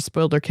about her is she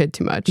spoiled her kid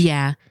too much.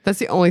 Yeah. That's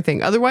the only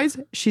thing. Otherwise,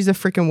 she's a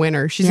freaking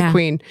winner. She's a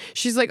queen.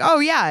 She's like, oh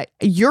yeah,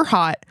 you're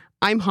hot.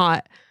 I'm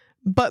hot.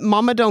 But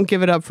mama don't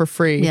give it up for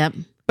free. Yep.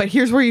 But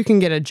here's where you can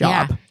get a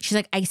job. Yeah. She's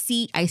like, I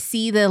see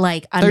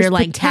the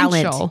underlying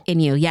talent in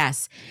you.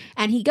 Yes.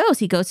 And he goes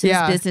to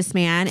this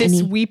businessman.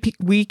 This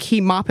week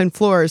he mopping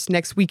floors.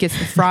 Next week it's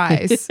the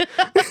fries.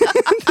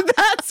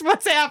 That's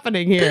what's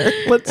happening here.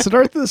 But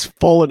Siddhartha's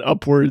fallen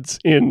upwards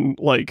in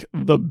like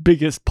the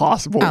biggest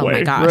possible way,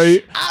 my gosh.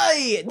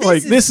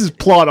 right? This is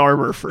plot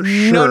armor for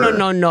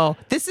sure. No.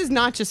 This is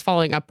not just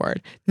falling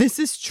upward. This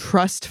is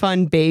trust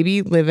fund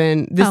baby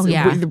living.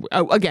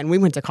 Again, we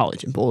went to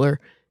college in Boulder.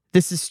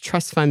 This is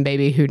trust fund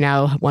baby who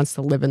now wants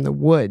to live in the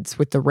woods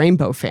with the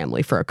Rainbow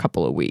family for a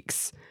couple of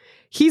weeks.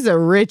 He's a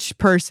rich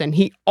person.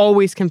 He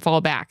always can fall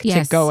back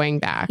to going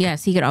back.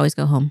 Yes, he could always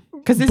go home.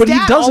 Because his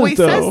dad always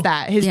says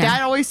that. His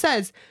dad always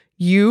says,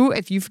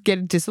 if you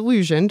get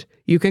disillusioned,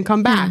 you can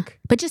come back. Yeah.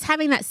 But just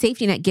having that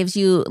safety net gives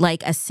you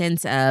like a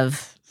sense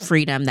of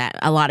freedom that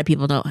a lot of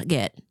people don't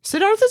get.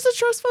 Siddhartha's a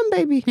trust fund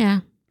baby. Yeah.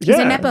 He's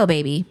a Nepo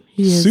baby.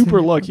 He is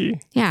super lucky.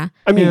 Yeah.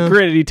 I mean,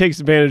 granted, he takes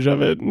advantage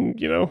of it and,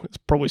 it's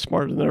probably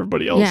smarter than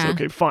everybody else. Yeah.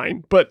 Okay,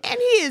 fine. And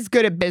he is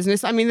good at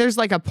business. I mean, there's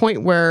like a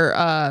point where,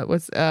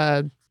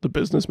 the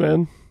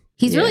businessman?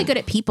 He's really good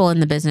at people in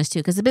the business too.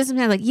 Because the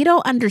businessman, like, you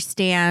don't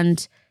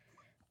understand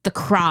the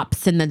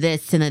crops and the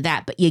this and the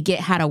that, but you get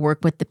how to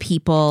work with the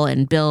people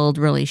and build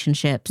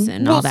relationships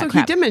and all that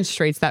crap. He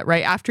demonstrates that,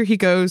 right? After he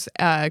goes,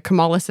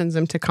 Kamala sends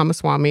him to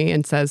Kamaswamy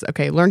and says,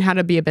 okay, learn how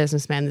to be a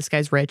businessman. This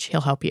guy's rich. He'll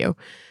help you.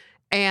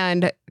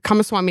 And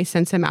Kamaswamy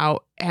sends him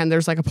out, and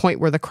there's like a point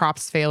where the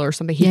crops fail or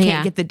something. He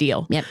can't get the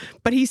deal. Yep.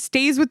 But he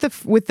stays with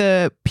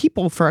the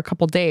people for a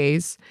couple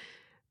days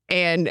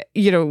and,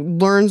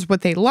 learns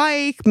what they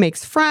like,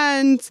 makes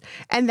friends,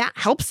 and that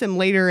helps him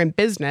later in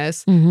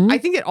business. Mm-hmm. I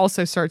think it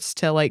also starts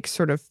to like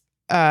sort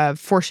of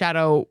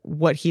foreshadow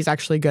what he's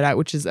actually good at,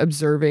 which is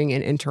observing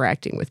and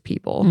interacting with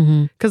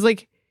people. Because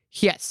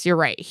yes, you're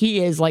right.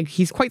 He is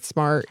he's quite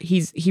smart.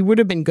 He would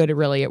have been good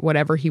at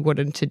whatever he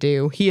wanted to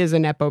do. He is a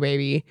Nepo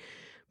baby.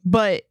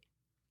 But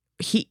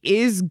he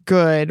is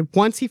good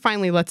once he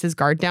finally lets his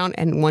guard down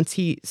and once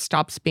he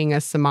stops being a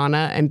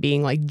samana and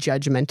being like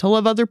judgmental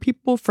of other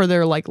people for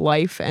their like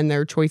life and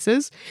their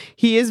choices.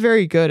 He is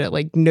very good at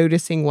like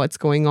noticing what's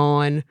going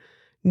on,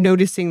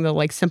 noticing the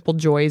like simple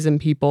joys in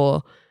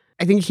people.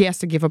 I think he has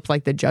to give up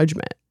like the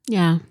judgment.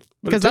 Yeah.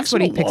 Because that's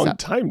what he picks up. It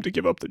takes a long time to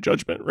give up the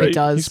judgment, right? It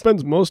does. He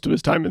spends most of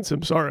his time in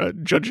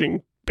samsara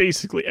judging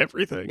basically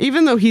everything.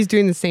 Even though he's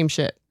doing the same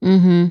shit.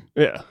 Mm-hmm.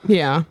 Yeah.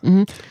 Yeah.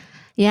 Mm-hmm.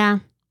 Yeah.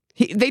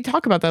 They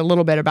talk about that a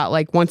little bit about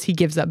like once he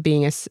gives up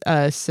being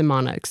a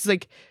samana. Because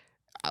like,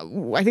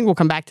 I think we'll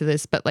come back to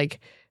this, but like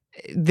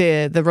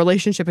the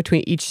relationship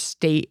between each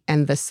state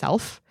and the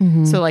self.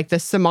 Mm-hmm. So like the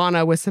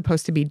samana was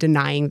supposed to be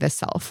denying the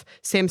self.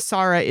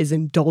 Samsara is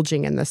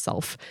indulging in the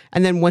self.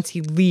 And then once he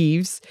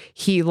leaves,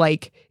 he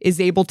like is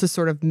able to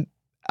sort of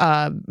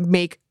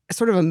make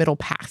sort of a middle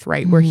path,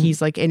 right? Mm-hmm. Where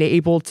he's like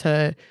able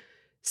to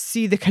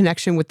see the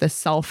connection with the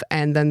self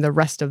and then the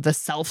rest of the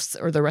selves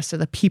or the rest of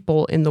the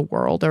people in the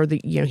world, or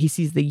he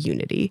sees the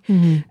unity.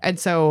 Mm-hmm. And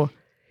so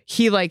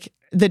he like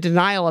the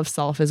denial of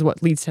self is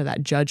what leads to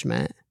that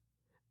judgment.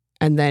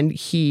 And then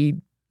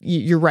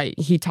you're right.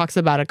 He talks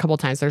about it a couple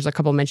times. There's a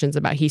couple mentions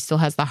about he still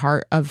has the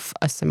heart of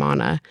a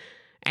samana.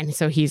 And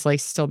so he's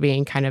like still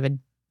being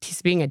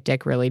he's being a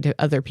dick really to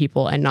other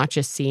people and not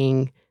just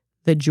seeing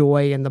the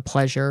joy and the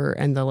pleasure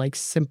and the like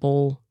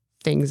simple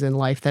things in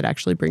life that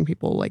actually bring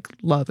people like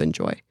love and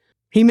joy.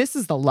 He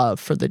misses the love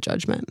for the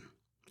judgment,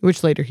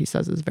 which later he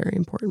says is very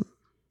important.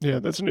 Yeah,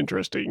 that's an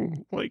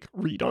interesting like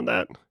read on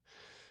that.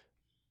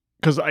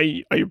 Because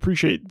I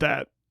appreciate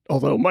that.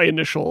 Although my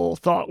initial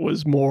thought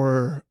was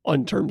more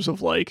on terms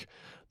of like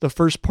the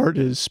first part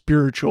is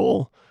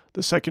spiritual,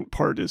 the second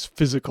part is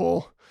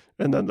physical,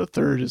 and then the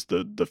third is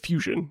the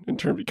fusion in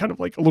terms of kind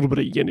of like a little bit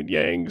of yin and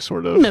yang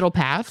sort of middle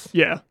path.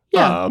 Yeah.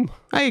 Yeah.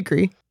 I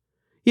agree.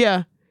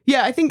 Yeah.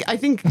 Yeah, I think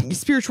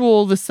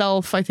spiritual, the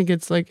self, I think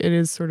it's like it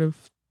is sort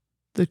of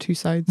the two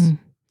sides. You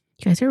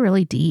guys are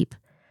really deep.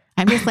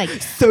 I'm just like,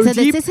 so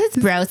deep. This is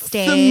his bro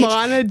stage.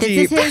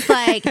 This is his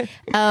like,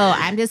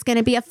 I'm just going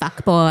to be a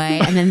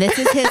fuckboy. And then this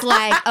is his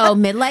like,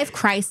 midlife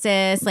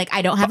crisis. Like,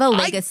 I don't have a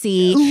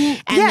legacy.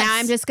 Now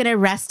I'm just going to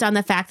rest on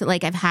the fact that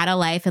like I've had a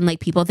life and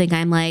like people think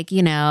I'm like,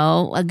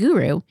 a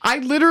guru. I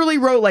literally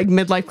wrote like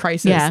midlife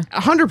crisis. Yeah.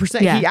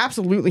 100%. Yeah. He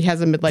absolutely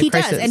has a midlife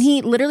crisis. He does. And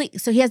he literally,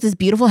 so he has this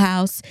beautiful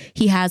house.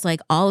 He has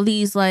like all of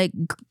these like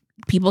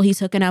people he's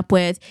hooking up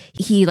with.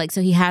 He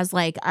has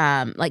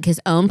like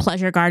his own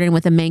pleasure garden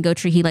with a mango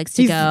tree he likes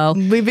to go.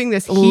 Living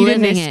this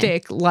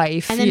hedonistic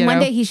life. And then one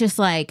day he's just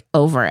like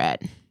over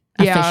it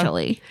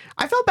officially.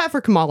 I felt bad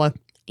for Kamala.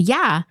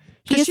 Yeah.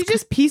 She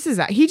just pieces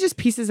out. He just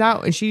pieces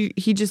out and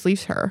he just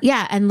leaves her.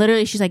 Yeah. And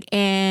literally she's like,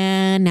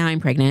 and now I'm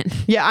pregnant.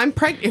 Yeah, I'm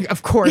pregnant.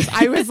 Of course.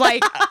 I was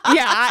like,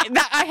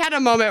 I had a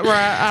moment where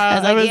I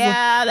was like,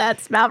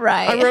 that's about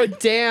right. I wrote,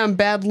 damn,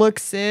 bad luck,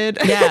 Sid.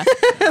 Yeah.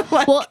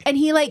 Well, and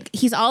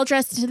he's all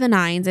dressed to the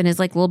nines in his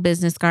like little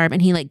business garb,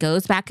 and he like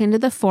goes back into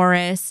the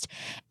forest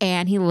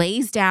and he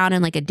lays down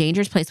in like a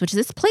dangerous place, which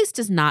this place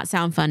does not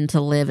sound fun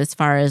to live as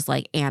far as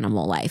like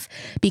animal life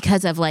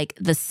because of like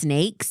the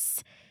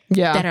snakes.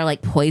 Yeah. That are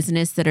like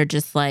poisonous, that are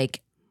just like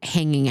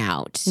hanging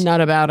out.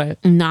 Not about it.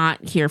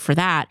 Not here for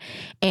that.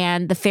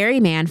 And the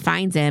ferryman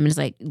finds him and is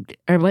like,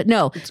 or what?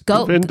 No,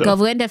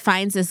 Govinda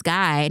finds this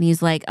guy and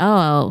he's like,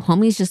 oh,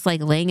 homie's just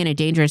like laying in a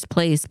dangerous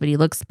place, but he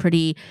looks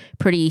pretty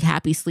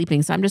happy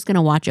sleeping. So I'm just going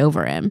to watch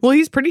over him. Well,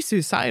 he's pretty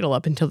suicidal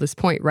up until this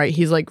point, right?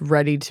 He's like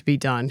ready to be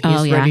done.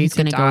 He's ready he's to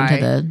going to go into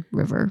the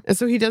river. And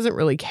so he doesn't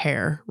really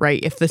care, right?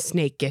 If the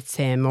snake gets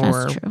him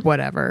or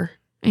whatever.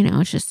 I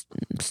know, it's just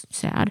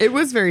sad. It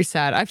was very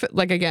sad. I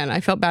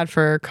felt bad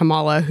for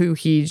Kamala, who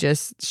he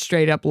just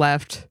straight up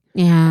left.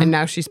 Yeah. And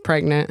now she's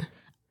pregnant.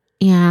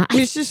 Yeah.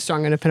 She's just a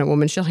strong, independent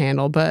woman. She'll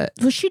handle, but...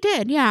 Well, she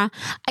did, yeah.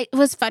 It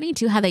was funny,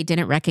 too, how they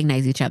didn't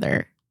recognize each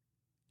other.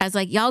 As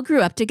like, y'all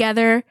grew up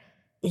together.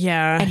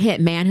 Yeah. And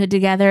hit manhood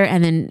together.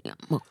 And then,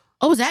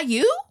 oh, is that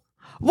you?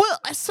 Well,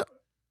 so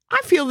I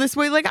feel this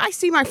way. Like, I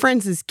see my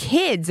friends as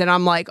kids, and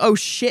I'm like, oh,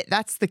 shit,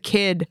 that's the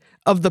kid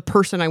of the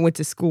person I went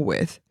to school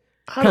with.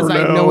 Because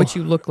I know what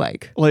you look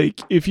like.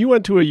 Like, if you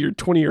went to your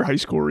 20-year high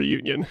school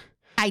reunion.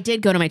 I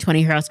did go to my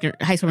 20-year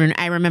high school reunion.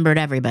 I remembered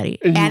everybody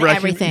and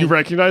everything. You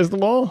recognized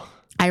them all?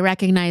 I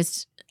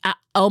recognized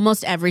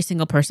almost every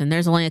single person.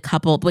 There's only a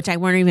couple, which I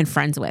weren't even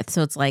friends with.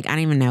 So it's like, I don't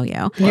even know you.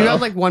 Wow. You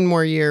got like one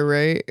more year,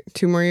 right?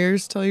 2 more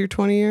years till your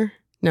 20 year?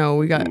 No,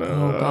 we got,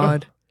 oh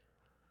God.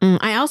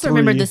 I also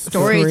remembered the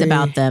stories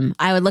about them.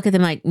 I would look at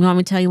them like, you want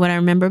me to tell you what I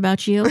remember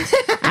about you?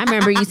 I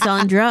remember you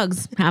selling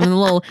drugs, having a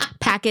little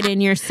packet in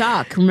your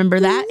sock. Remember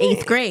that?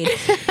 8th grade.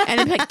 And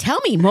they'd be like, tell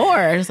me more.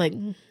 I was like,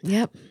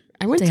 yep.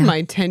 I went to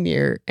my 10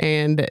 year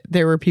and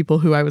there were people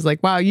who I was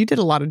like, wow, you did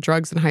a lot of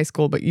drugs in high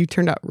school, but you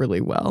turned out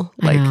really well.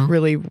 Like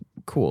really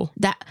cool.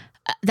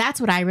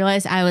 That's what I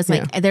realized. I was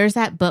like, there's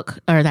that book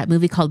or that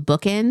movie called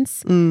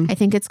Bookends, I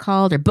think it's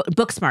called, or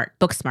Booksmart.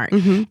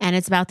 Mm-hmm. And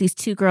it's about these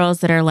 2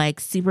 girls that are like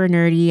super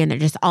nerdy and they're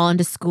just all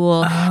into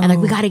school and like,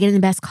 we got to get in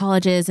the best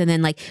colleges. And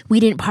then like, we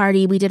didn't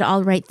party, we did all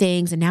the right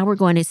things. And now we're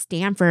going to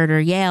Stanford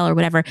or Yale or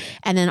whatever.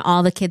 And then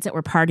all the kids that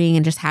were partying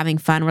and just having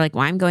fun were like,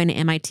 well, I'm going to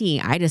MIT.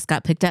 I just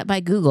got picked up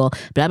by Google,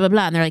 blah, blah,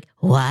 blah. And they're like,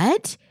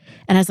 what?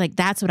 And I was like,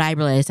 that's what I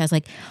realized. I was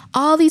like,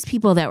 all these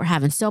people that were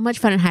having so much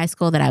fun in high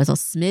school that I was a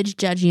smidge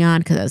judgy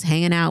on because I was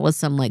hanging out with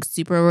some like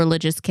super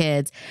religious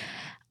kids,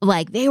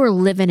 like they were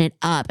living it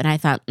up. And I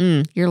thought,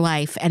 your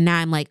life. And now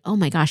I'm like, oh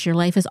my gosh, your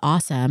life is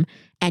awesome.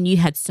 And you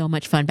had so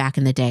much fun back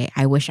in the day.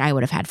 I wish I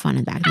would have had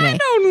fun back in the day. I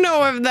don't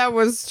know if that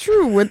was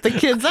true with the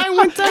kids I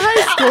went to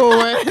high school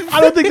with.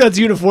 I don't think that's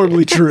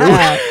uniformly true. I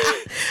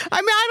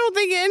mean, I don't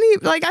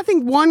think I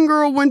think one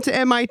girl went to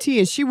MIT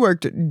and she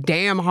worked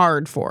damn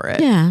hard for it.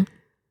 Yeah.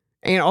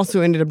 And also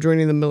ended up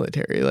joining the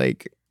military.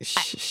 Like,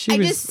 she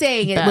was just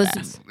saying badass. It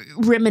was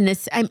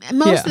reminiscent.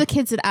 Most of the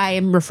kids that I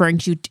am referring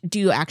to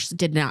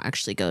did not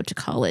actually go to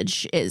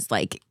college, is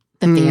like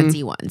the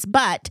fancy ones.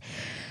 But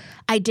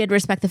I did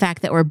respect the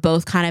fact that we're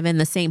both kind of in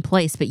the same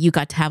place, but you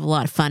got to have a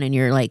lot of fun in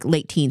your like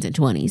late teens and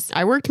 20s.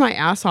 I worked my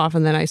ass off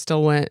and then I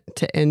still went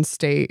to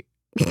in-state.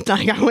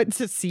 Like I went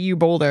to CU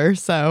Boulder,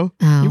 so.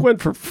 You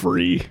went for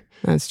free.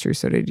 That's true.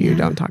 So did you.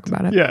 Don't talk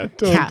about it. Yeah.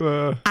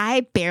 Don't.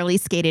 I barely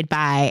skated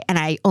by and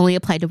I only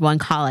applied to one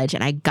college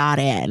and I got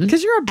in.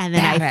 Because you're a And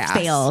then badass. I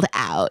failed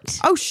out.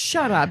 Oh,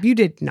 shut up. You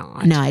did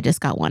not. No, I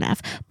just got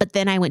 1F. But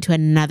then I went to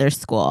another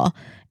school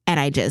and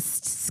I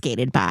just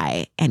skated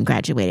by and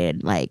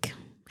graduated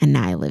and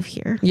now I live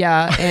here.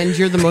 Yeah. And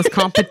you're the most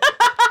competent.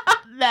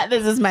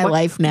 This is my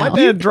life now. My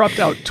dad dropped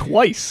out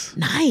twice.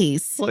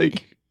 Nice.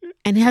 Like.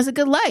 And he has a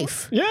good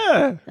life.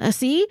 Yeah.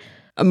 See?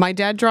 My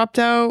dad dropped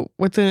out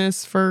within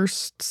his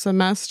first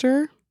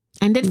semester.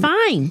 And did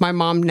fine. My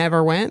mom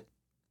never went.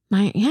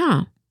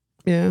 Yeah.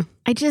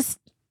 It's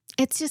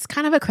just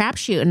kind of a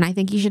crapshoot. And I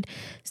think you should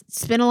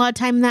spend a lot of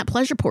time in that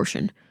pleasure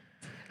portion.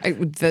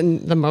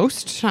 The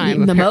most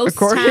time.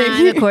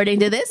 According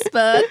to this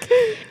book.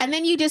 And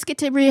then you just get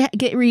to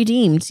get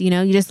redeemed. You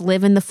know, you just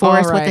live in the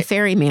forest with the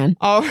ferryman.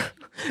 Oh,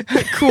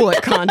 cool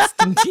it,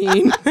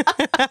 Constantine.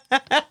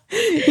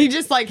 He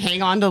just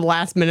hang on to the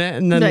last minute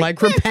and then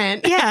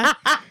repent. Yeah.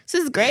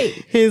 This is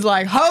great. He's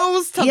like,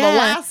 hose to the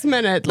last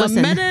minute. Listen.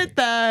 The minute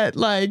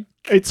that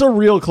It's a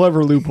real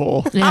clever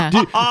loophole. Yeah. Do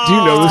you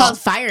know this? It's called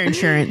fire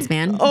insurance,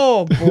 man.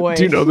 Oh, boy.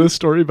 Do you know this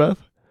story, Beth?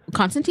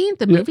 Constantine,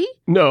 the movie?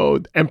 No,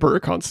 Emperor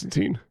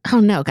Constantine. Oh,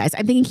 no, guys.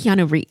 I'm thinking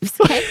Keanu Reeves.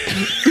 Okay.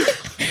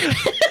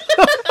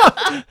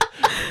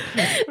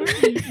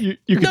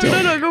 you can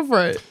tell. No, go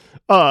for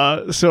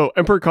it. So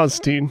Emperor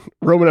Constantine,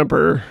 Roman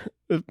Emperor,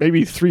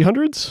 maybe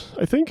 300s,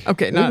 I think.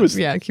 Okay,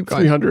 keep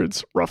going.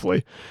 300s,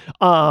 roughly.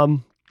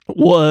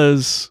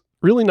 Was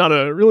really not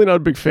a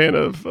big fan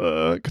of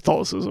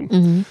Catholicism.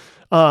 Mm-hmm.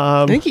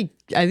 I think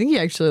he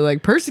actually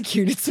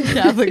persecuted some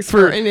Catholics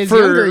in his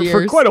younger years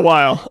for quite a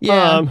while.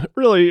 Yeah.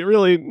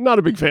 Really not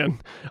a big fan.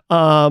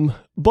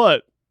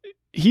 But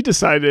he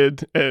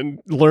decided and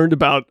learned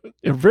about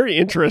a very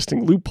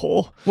interesting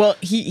loophole. Well,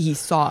 he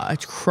saw a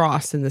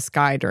cross in the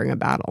sky during a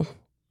battle.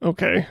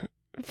 Okay,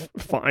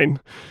 fine.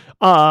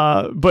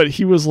 But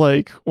he was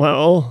like,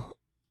 well,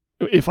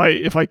 if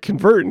I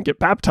convert and get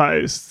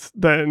baptized,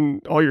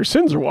 then all your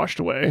sins are washed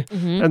away.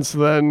 And so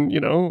then,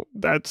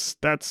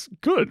 that's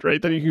good,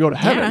 right? Then you can go to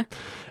heaven. Yeah.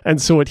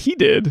 And so what he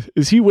did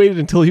is he waited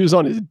until he was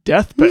on his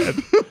deathbed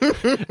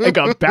and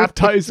got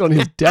baptized on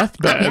his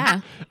deathbed.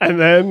 Yeah. And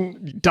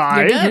then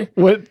died,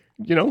 went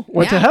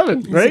to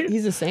heaven, right?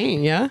 He's a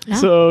saint, yeah.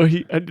 So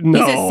I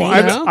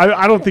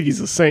don't think he's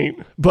a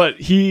saint, but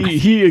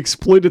he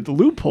exploited the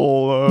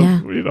loophole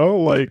of,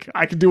 like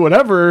I could do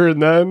whatever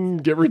and then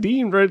get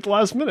redeemed right at the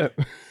last minute.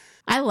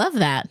 I love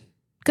that.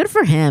 Good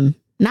for him.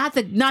 Not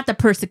the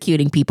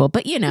persecuting people,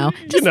 but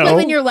just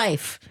living your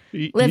life.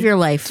 Live your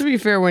life. To be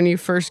fair, when you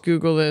first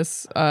Google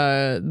this,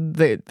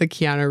 the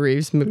Keanu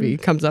Reeves movie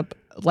comes up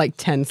like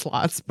 10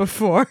 slots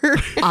before.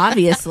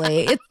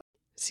 Obviously.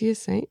 Is he a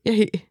saint?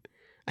 Yeah,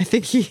 I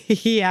think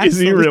he is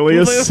he really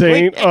a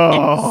saint?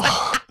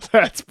 Oh,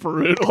 that's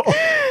brutal.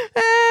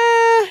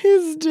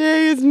 His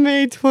day is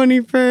May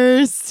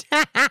 21st.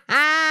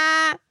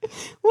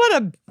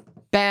 What a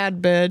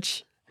bad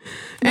bitch.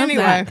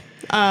 Anyway,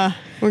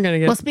 we're gonna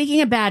get. Well,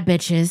 speaking of bad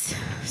bitches,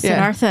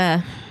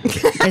 Siddhartha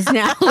is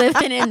now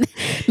living and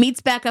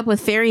meets back up with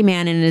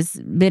Ferryman and has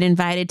been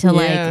invited to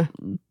like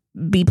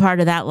be part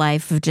of that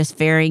life of just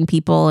ferrying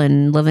people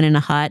and living in a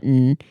hut.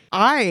 And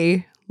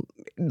I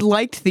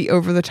liked the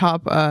over the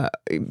top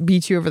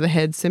beat you over the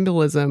head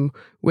symbolism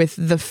with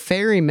the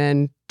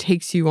ferryman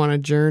takes you on a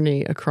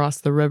journey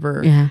across the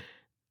river. Yeah.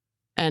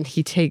 And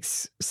he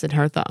takes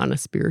Siddhartha on a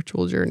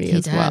spiritual journey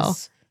as well.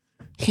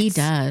 He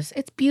does.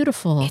 It's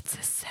beautiful. It's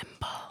a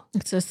symbol.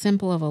 It's a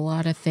symbol of a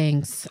lot of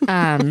things.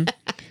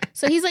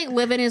 So he's like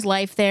living his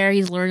life there.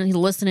 He's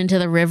listening to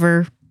the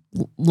river,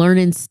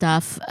 learning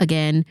stuff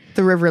again.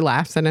 The river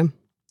laughs at him.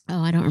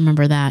 Oh, I don't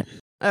remember that.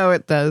 Oh,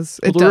 it does.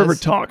 The river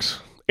talks.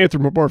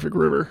 Anthropomorphic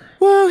river.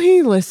 Well,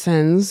 he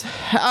listens.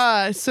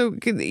 So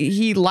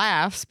he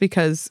laughs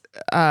because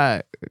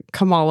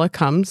Kamala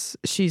comes.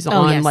 She's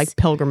on like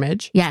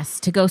pilgrimage. Yes,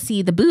 to go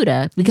see the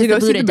Buddha because the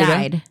Buddha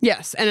died.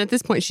 Yes, and at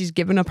this point she's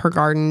given up her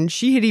garden.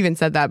 She had even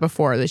said that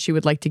before, that she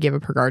would like to give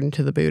up her garden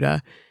to the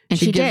Buddha. And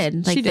she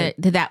did. Like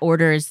that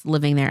order is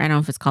living there. I don't know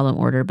if it's called an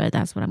order, but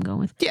that's what I'm going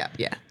with. Yeah.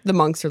 The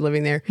monks are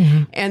living there.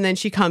 Mm-hmm. And then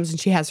she comes and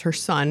she has her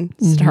son,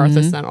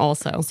 Siddhartha's son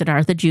also.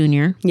 Siddhartha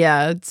Jr.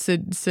 Yeah,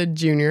 Sid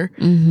Jr.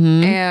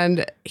 Mm-hmm.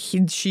 And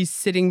she's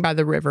sitting by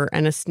the river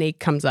and a snake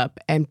comes up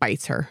and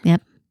bites her.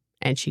 Yep.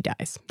 And she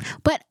dies.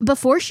 But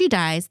before she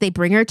dies, they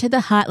bring her to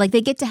the hut. Like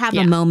they get to have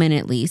a moment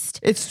at least.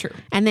 It's true.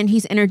 And then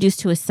he's introduced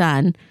to his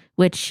son,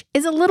 which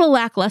is a little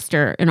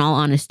lackluster in all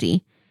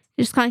honesty.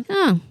 Just kind of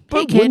like, but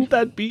hey, kid. Wouldn't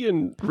that be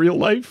in real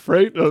life,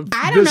 right?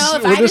 I don't know.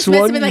 If I just must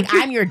have been like,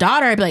 I'm your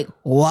daughter, I'd be like,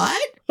 what?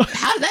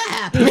 How did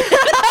that happen?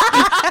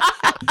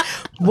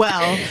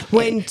 Well,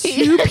 when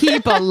two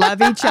people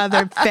love each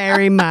other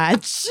very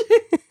much.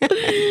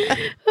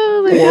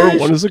 Or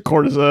one is a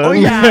courtesan. Or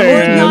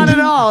not at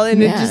all.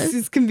 And it just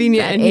is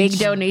convenient. That and egg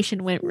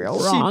donation went real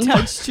wrong. She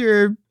touched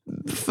your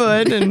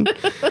foot and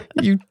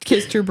you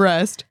kissed her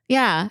breast.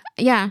 Yeah.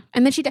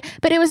 And then she died.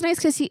 But it was nice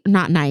because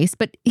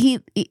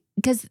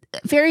because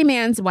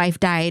Ferryman's wife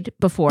died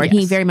before and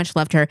he very much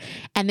loved her.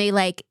 And they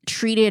like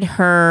treated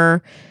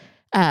her,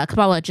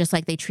 Kamala, just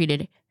like they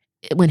treated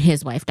when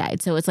his wife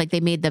died. So it's like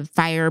they made the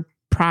fire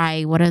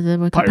pyre.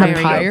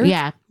 Pyre?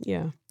 Yeah.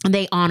 And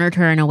they honored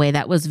her in a way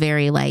that was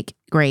very like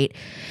great.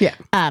 Yeah.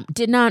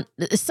 The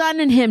son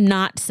and him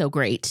not so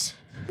great.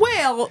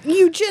 Well,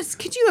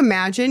 could you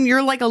imagine?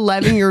 You're like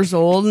 11 years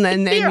old and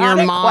then your mom,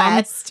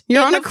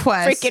 you're on a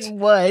quest. Freaking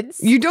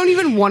woods. You don't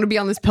even want to be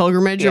on this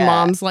pilgrimage. Your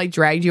mom's like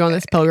dragged you on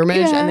this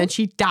pilgrimage and then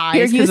she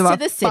dies because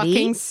of a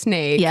fucking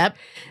snake. Yep.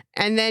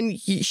 And then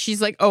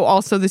she's like, oh,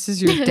 also this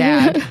is your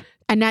dad.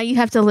 And now you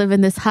have to live in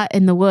this hut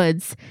in the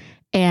woods.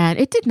 And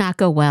it did not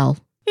go well.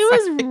 It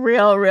was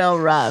real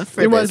rough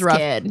for this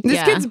kid.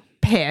 This kid's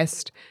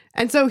pissed.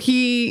 And so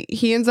he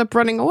ends up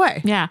running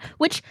away. Yeah.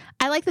 Which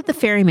I like that the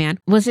ferryman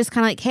was just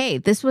kind of like, hey,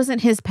 this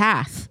wasn't his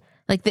path.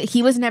 Like that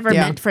he was never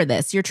meant for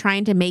this. You're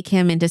trying to make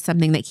him into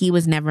something that he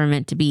was never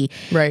meant to be.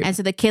 Right. And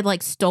so the kid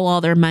like stole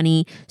all their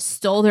money,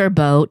 stole their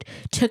boat,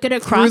 took it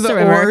across the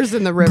river, oars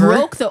in the river,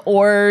 broke the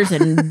oars,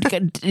 and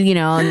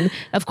and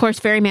of course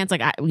ferryman's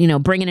like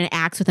bringing an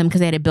axe with him because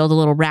they had to build a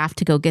little raft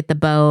to go get the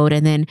boat.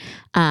 And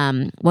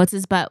then what's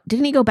his butt?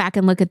 Didn't he go back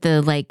and look at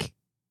the like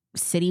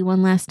city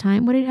one last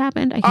time? What had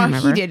happened? I can't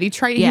remember. He did. He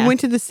tried. He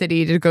went to the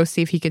city to go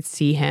see if he could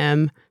see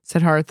him,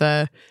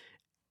 Siddhartha.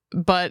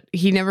 But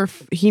he never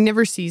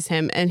sees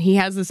him, and he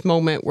has this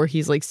moment where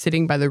he's like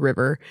sitting by the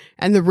river,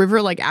 and the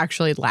river like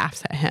actually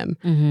laughs at him.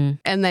 Mm-hmm.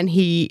 And then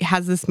he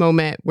has this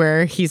moment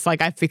where he's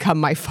like, "I've become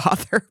my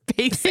father,"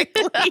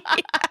 basically.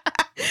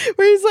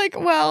 Where he's like,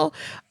 "Well,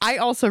 I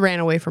also ran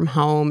away from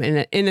home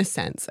in a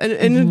sense,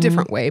 in a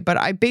different way, but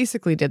I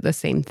basically did the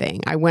same thing.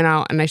 I went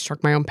out and I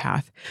struck my own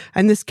path.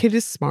 And this kid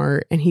is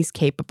smart and he's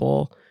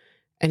capable."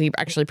 And he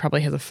actually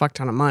probably has a fuck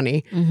ton of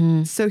money.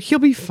 Mm-hmm. So he'll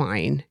be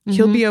fine. Mm-hmm.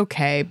 He'll be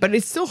okay. But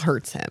it still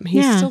hurts him.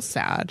 He's still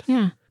sad.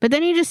 Yeah. But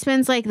then he just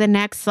spends like the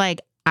next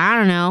like I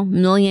don't know,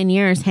 million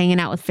years hanging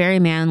out with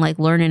Fairyman, like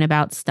learning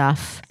about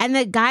stuff. And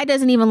the guy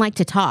doesn't even like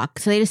to talk.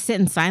 So they just sit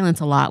in silence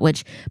a lot,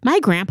 which my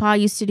grandpa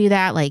used to do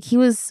that. Like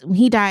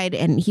he died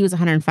and he was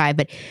 105,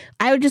 but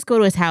I would just go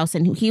to his house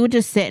and he would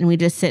just sit and we'd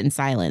just sit in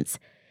silence.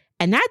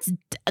 And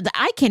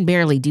I can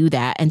barely do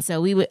that. And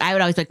so I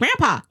would always be like,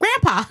 Grandpa.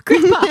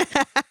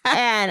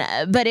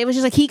 But it was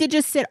just like, he could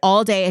just sit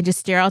all day and just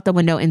stare out the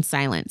window in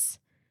silence.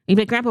 You'd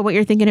be like, Grandpa, what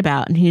you're thinking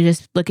about? And he'd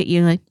just look at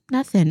you like,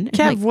 nothing.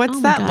 Kev, like, what's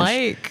oh that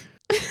like?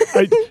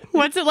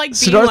 What's it like being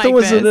Siddhartha like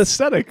was this? an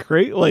aesthetic,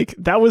 right? Like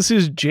that was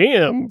his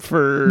jam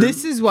for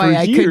This is why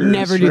I years, could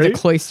never do the right?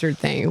 cloistered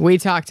thing. We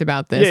talked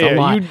about this a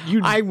lot.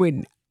 I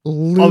would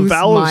lose a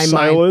vow my of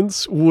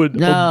silence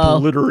would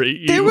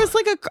obliterate you. There was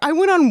like I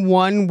went on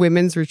one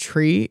women's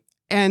retreat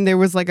and there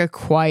was like a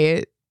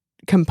quiet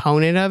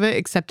component of it,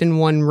 except in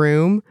one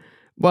room.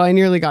 Well, I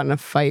nearly got in a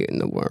fight in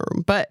the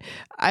room, but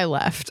I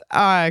left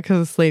because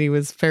this lady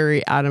was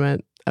very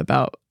adamant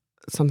about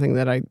something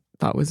that I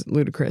thought was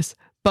ludicrous.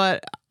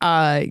 But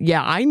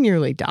yeah, I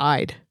nearly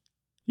died.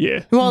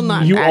 Yeah. Well,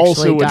 not you actually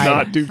also would died.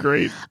 not do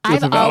great.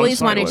 I've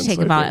always wanted to take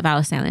a vow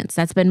of silence.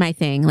 That's been my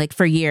thing, like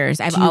for years.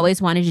 I've always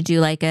wanted to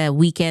do like a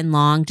weekend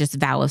long just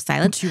vow of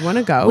silence. Do you want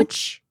to go?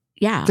 Which,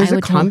 yeah, there's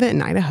a convent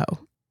in Idaho.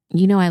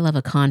 You know, I love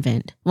a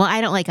convent. Well,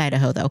 I don't like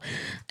Idaho though.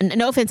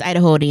 No offense,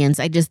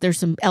 Idahoans. There's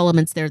some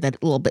elements there that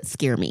a little bit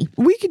scare me.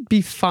 We could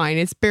be fine.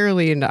 It's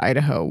barely into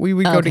Idaho. We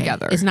would go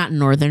together. It's not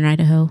northern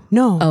Idaho.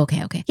 No.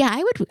 Okay. Yeah,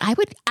 I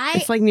would.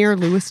 It's like near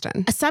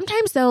Lewiston.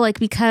 Sometimes though, like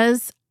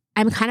because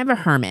I'm kind of a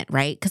hermit,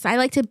 right? Because I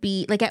like to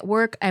be like at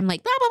work, I'm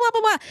like blah blah blah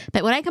blah blah.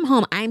 But when I come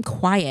home, I'm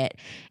quiet,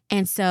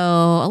 and so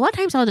a lot of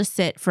times I'll just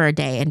sit for a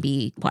day and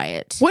be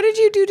quiet. What did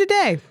you do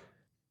today?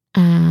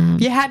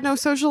 You had no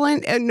social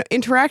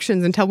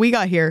interactions until we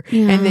got here,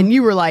 and then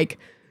you were like,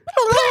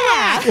 well,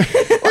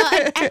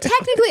 and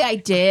technically I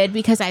did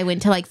because I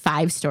went to like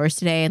 5 stores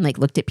today and like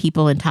looked at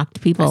people and talked to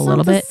people a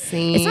little bit.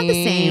 It's not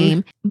the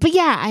same, but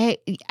yeah,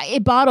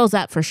 it bottles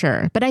up for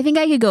sure. But I think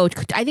I could go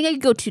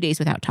 2 days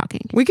without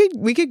talking. We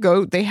could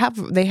go. They have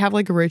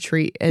like a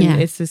retreat,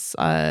 and it's this.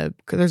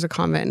 There's a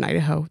convent in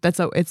Idaho.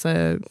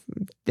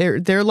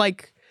 They're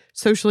like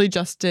socially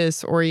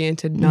justice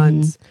oriented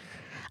nuns.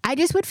 I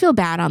just would feel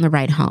bad on the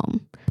ride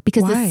home.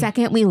 Because the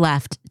second we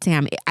left,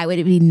 Sam, I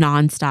would be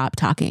nonstop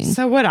talking.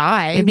 So would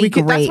I. It'd be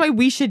great. That's why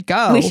we should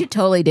go. We should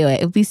totally do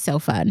it. It would be so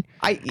fun.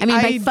 I mean,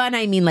 by fun,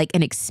 I mean like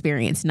an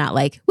experience, not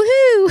like,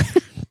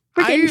 woohoo,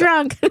 we're getting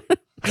drunk.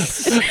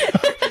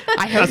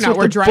 I hope not.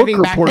 We're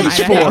driving back to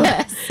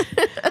Idaho.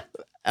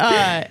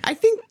 I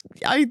think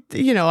I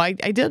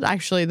did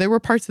actually. There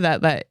were parts of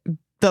that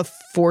the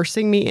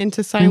forcing me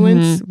into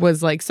silence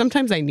was like,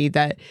 sometimes I need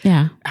that.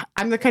 Yeah.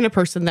 I'm the kind of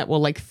person that will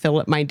like fill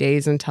up my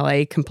days until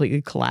I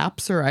completely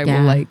collapse, or I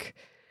will like,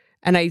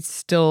 and I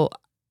still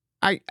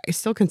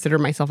consider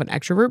myself an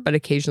extrovert, but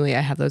occasionally I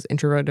have those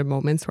introverted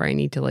moments where I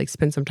need to like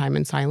spend some time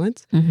in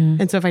silence.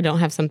 And so if I don't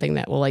have something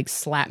that will like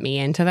slap me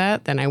into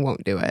that, then I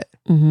won't do it.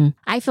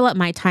 I fill up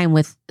my time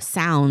with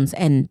sounds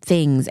and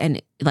things, and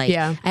like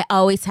I'm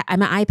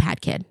an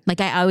iPad kid.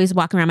 Like I always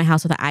walk around my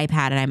house with an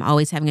iPad, and I'm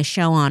always having a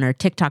show on or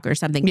TikTok or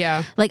something.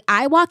 Yeah. Like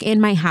I walk in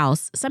my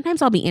house.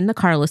 Sometimes I'll be in the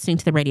car listening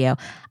to the radio.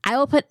 I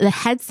will put the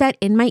headset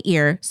in my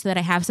ear so that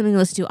I have something to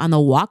listen to on the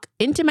walk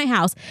into my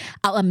house.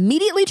 I'll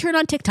immediately turn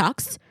on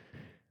TikToks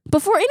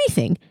before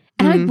anything.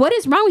 And I'm like, what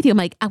is wrong with you? I'm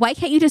like, why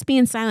can't you just be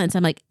in silence?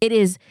 I'm like, it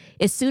is,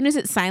 as soon as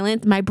it's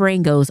silent, my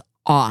brain goes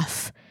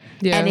off.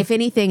 Yeah. And if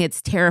anything, it's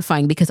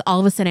terrifying because all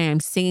of a sudden I'm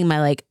singing my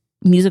like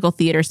musical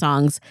theater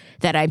songs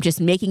that I'm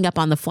just making up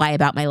on the fly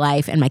about my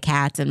life and my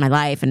cats and my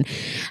life. And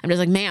I'm just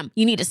like, ma'am,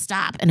 you need to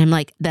stop. And I'm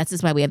like, that's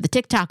just why we have the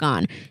TikTok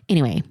on.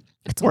 Anyway.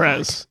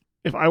 Whereas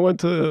if I went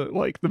to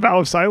like the vow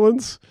of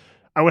silence,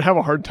 I would have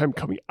a hard time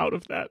coming out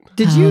of that.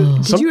 Did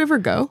you ever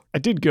go? I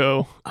did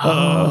go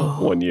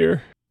 1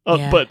 year.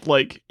 But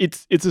like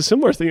it's a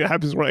similar thing that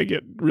happens when I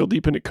get real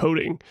deep into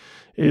coding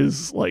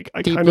is like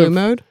I deep kind blue of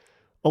mode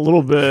a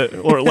little bit,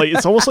 or like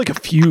it's almost like a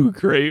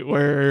fugue, right?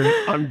 Where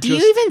I'm just, do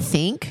you even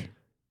think?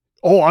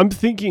 Oh, I'm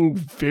thinking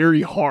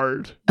very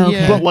hard.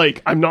 Okay. But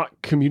like I'm not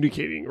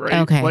communicating, right?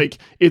 Okay. Like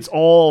it's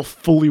all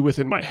fully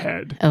within my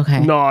head.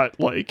 Okay. Not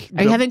like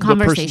Are you having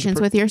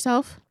conversations with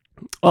yourself?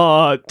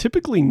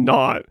 Typically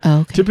not.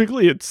 Okay.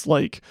 Typically it's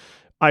like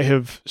I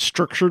have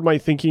structured my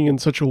thinking in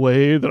such a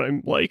way that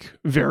I'm like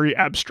very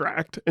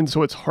abstract. And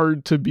so it's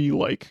hard to be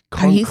like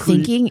concrete. Are you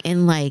thinking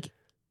in like,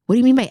 what do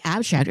you mean by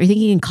abstract? Are you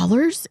thinking in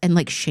colors and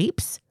like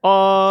shapes?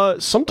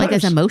 Sometimes. Like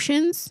as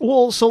emotions?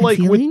 Well, so like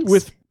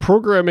with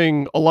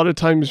programming, a lot of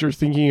times you're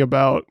thinking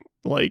about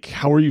like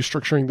how are you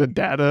structuring the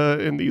data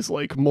in these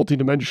like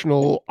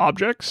multidimensional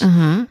objects.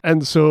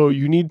 And so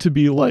you need to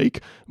be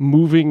like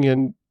moving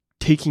and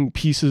taking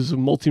pieces of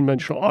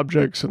multidimensional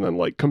objects and then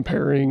like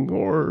comparing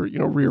or,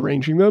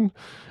 rearranging them.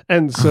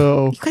 And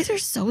so you guys are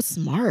so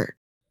smart.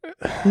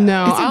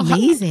 No, it's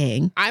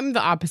amazing. I'm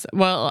the opposite.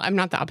 Well, I'm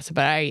not the opposite,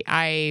 but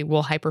I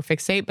will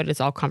hyperfixate, but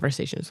it's all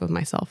conversations with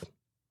myself.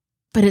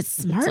 But it's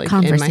smart like in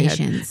my head.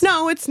 conversations.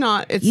 No, it's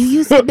not. It's You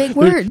use the big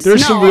words.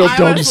 There's some real I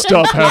dumb was-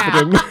 stuff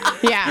happening.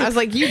 Yeah, I was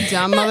like, you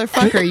dumb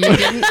motherfucker.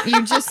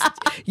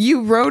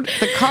 You wrote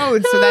the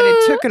code so that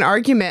it took an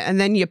argument and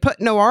then you put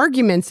no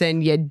arguments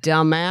in, you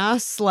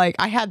dumbass. Like,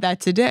 I had that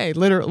today.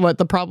 Literally, what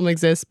the problem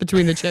exists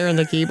between the chair and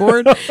the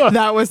keyboard.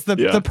 That was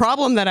the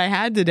problem that I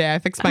had today. I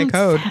fixed my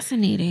code.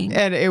 Fascinating.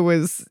 And I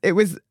was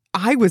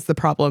the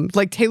problem.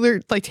 Like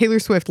Taylor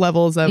Swift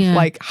levels of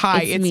like,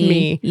 hi, it's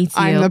me. It's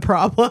I'm you. the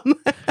problem.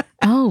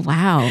 Oh,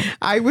 wow.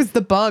 I was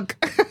the bug.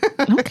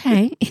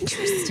 Okay.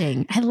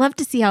 Interesting. I love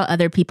to see how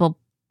other people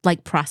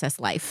like process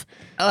life.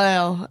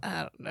 Well,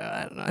 I don't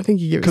know. I think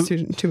you give us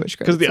too much credit.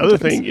 Because the other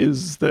thing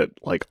is that,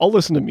 like, I'll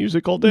listen to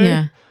music all day,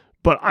 Yeah.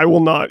 but I will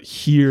not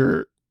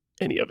hear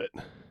any of it.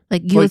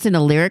 Like you listen to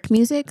lyric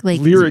music? Like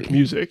Lyric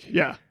music,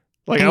 yeah.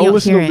 Like, And I'll you'll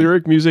listen hear to it.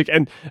 lyric music,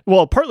 and,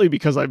 well, partly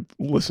because I've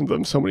listened to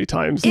them so many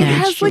times. It that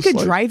has it's like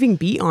just a driving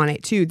beat on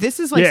it too. This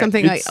is like Yeah,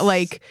 something it's-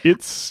 like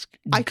It's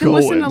I can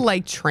going. listen to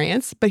like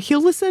trance, but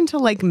he'll listen to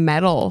like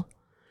metal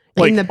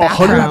like in the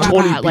background.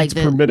 120 Like beats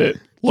per minute.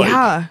 Like,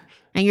 Yeah.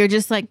 and you're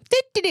just like,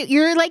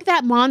 you're like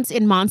that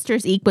in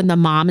Monsters Inc. when the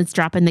mom is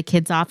dropping the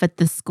kids off at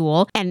the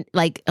school. And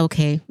like,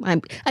 okay,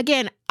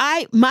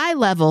 my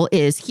level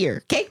is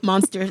here. Okay,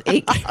 Monsters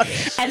Inc.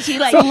 And she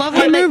like, It's a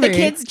lovely and like the movie.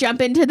 kids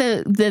jump into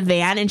the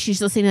van and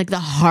she's listening to like the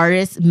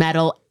hardest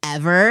metal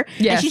ever.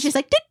 Yes. And she's just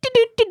like,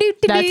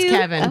 That's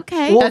Kevin.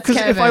 Okay. Well, That's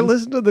because if I Kevin.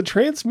 listen to the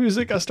trance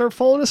music, I start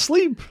falling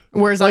asleep.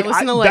 Whereas I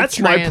listen to like that's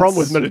my trance. problem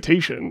with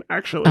meditation,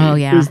 actually. Oh,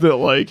 yeah. Is that,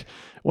 like,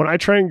 when I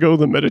try and go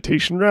the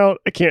meditation route,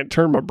 I can't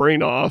turn my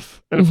brain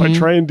off. And if I Mhm.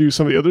 try and do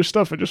some of the other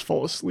stuff, I just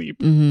fall asleep.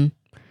 Mm-hmm.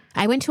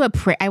 I went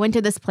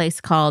to this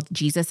place called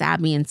Jesus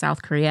Abbey in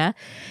South Korea.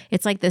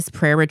 It's like this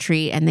prayer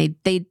retreat, and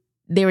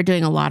they were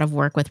doing a lot of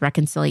work with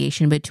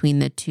reconciliation between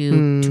the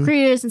two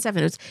Koreas and stuff.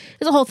 And it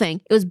was a whole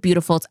thing. It was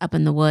beautiful. It's up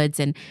in the woods,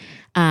 and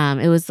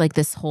it was like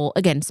this whole,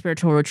 again,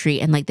 spiritual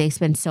retreat. And like they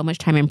spend so much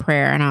time in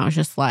prayer, and I was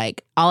just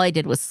like, all I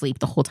did was sleep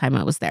the whole time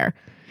I was there.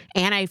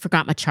 And I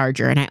forgot my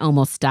charger, and I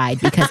almost died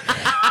because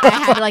I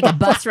had like a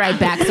bus ride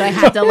back, so I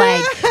had to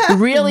like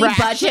really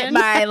budget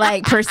my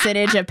like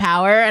percentage of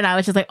power, and I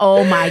was just like,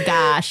 oh my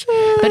gosh.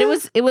 But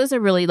it was a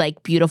really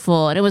like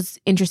beautiful, and it was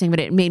interesting,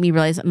 but it made me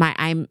realize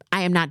I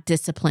am not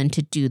disciplined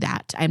to do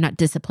that. I'm not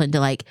disciplined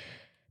to like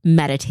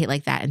meditate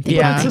like that and think Yeah.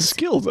 about It's a things.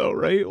 skill, though,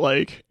 right?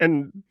 Like,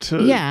 and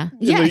to Yeah. in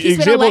Yeah, the he spent a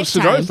example of lifetime.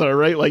 Siddhartha,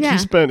 right? Like, Yeah. he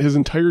spent his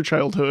entire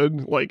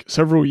childhood, like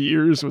several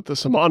years with the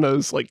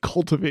samanas, like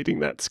cultivating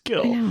that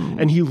skill, I know.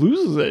 and he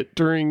loses it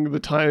during the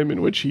time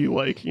in which he,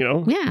 like, you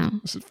know, Yeah.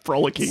 is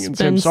frolicking in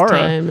Spends samsara,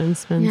 time and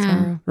spends Yeah.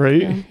 sorrow.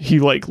 right? Yeah. He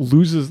like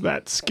loses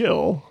that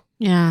skill,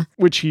 Yeah.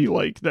 which he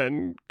like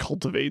then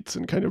cultivates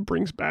and kind of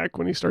brings back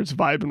when he starts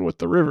vibing with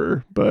the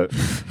river. But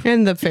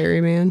And the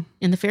ferryman.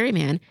 And the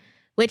ferryman,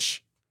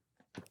 which,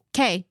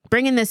 okay,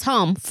 bringing this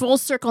home, full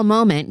circle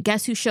moment.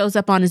 Guess who shows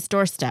up on his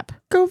doorstep?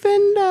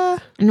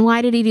 Govinda. And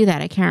why did he do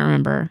that? I can't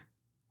remember.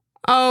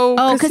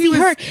 Oh, because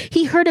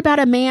he heard about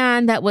a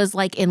man that was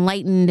like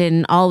enlightened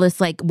and all this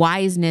like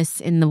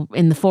wiseness in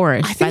the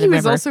forest. I by think the he was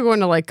river. also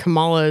going to like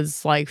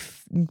Kamala's like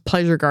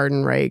pleasure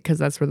garden, right? Because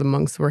that's where the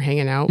monks were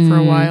hanging out for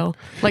a while.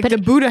 Like But- the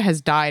Buddha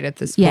has died at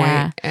this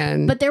Yeah. point,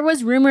 and But there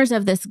was rumors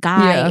of this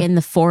guy Yeah. in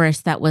the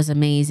forest that was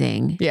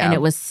amazing. Yeah. And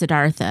it was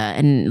Siddhartha.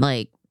 And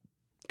like,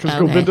 because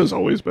Okay. Govinda's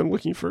always been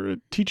looking for a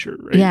teacher,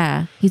 right?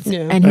 yeah. Yeah.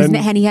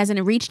 And he hasn't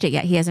reached it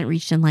yet. He hasn't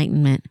reached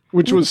enlightenment.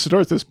 Which was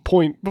Siddhartha's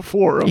point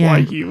before of Yeah.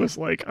 why he was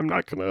like, I'm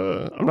not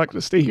gonna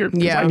stay here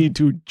because Yeah. I need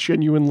to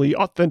genuinely,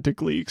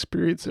 authentically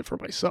experience it for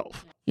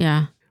myself.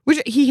 Yeah. which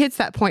he hits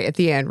that point at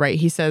the end, right?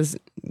 He says,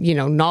 you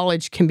know,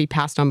 knowledge can be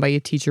passed on by a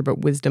teacher, but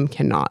wisdom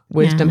cannot.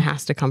 Wisdom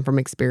has to come from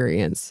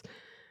experience.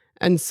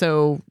 And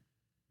so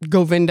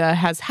Govinda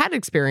has had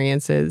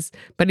experiences,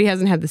 but he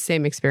hasn't had the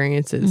same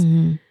experiences.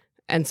 Mhm.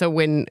 And so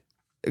when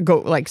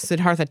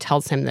Siddhartha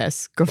tells him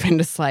this,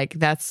 Govinda's like,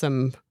 that's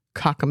some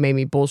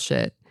cockamamie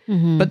bullshit.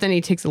 Mhm. But then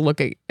he takes a look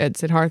at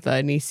Siddhartha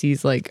and he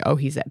sees like, oh,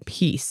 he's at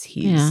peace.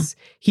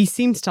 He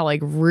seems to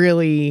like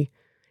really,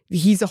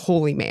 he's a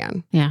holy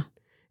man. Yeah.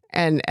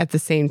 And at the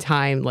same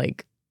time,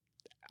 like,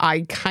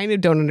 I kind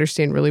of don't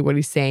understand really what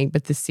he's saying,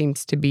 but this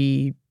seems to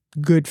be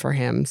good for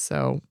him.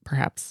 So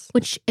perhaps.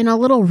 Which, in a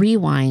little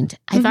rewind,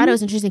 I thought Mhm. it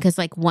was interesting because,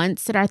 like,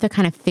 once Siddhartha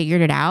kind of figured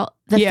it out,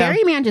 the Yeah.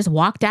 ferryman just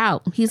walked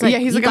out. He's like, yeah,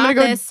 he's "You like, I'm got going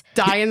to go this."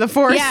 die in the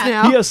forest Yeah.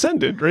 now. He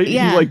ascended, right?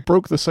 Yeah. He like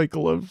broke the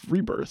cycle of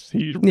rebirth.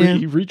 He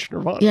reached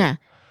nirvana. Yeah.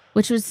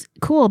 Which was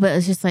cool, but it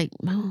was just like,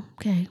 oh,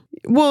 okay.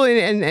 Well,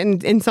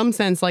 and in some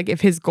sense, like if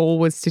his goal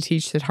was to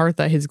teach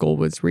Siddhartha, his goal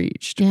was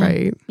reached, Yeah.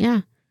 right?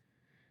 Yeah.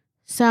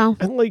 So,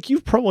 And like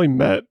you've probably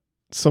met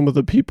some of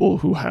the people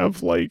who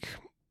have like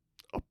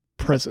a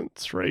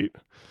presence, right?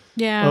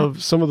 yeah.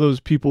 Of some of those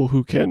people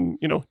who can,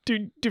 you know,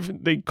 do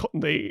different.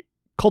 They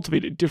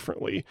cultivate it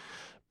differently,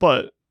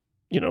 but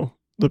you know,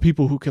 the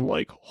people who can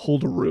like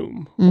hold a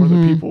room, or the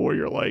Mhm. people where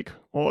you're like,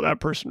 oh, that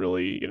person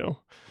really, you know,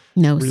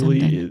 No, really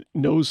something.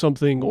 knows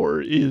something,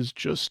 or is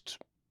just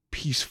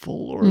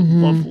peaceful or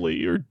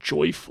lovely or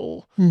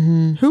joyful.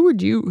 Who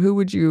would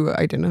you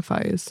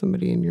identify as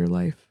somebody in your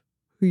life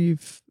who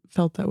you've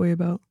felt that way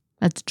about?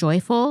 That's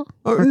joyful?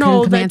 Or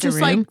no, that's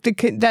just like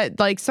that,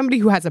 like somebody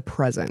who has a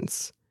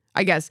presence.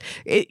 I guess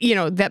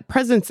that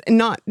presence,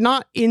 not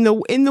in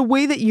the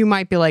way that you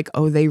might be like,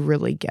 oh, they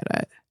really get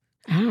it.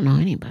 I don't know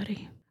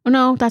anybody. Oh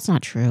no, that's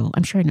not true.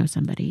 I'm sure I know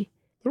somebody.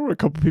 There were a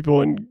couple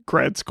people in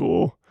grad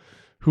school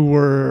who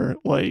were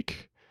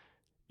like,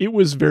 it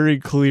was very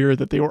clear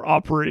that they were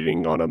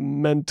operating on a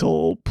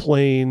mental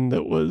plane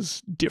that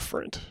was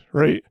different,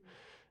 right?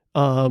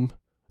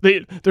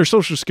 Their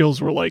social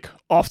skills were like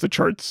off the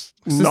charts,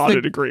 not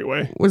in a great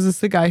way. Was this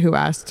the guy who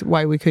asked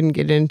why we couldn't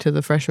get into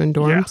the freshman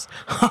dorms?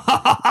 Yeah.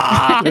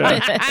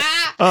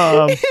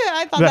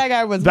 I thought that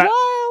guy was wild.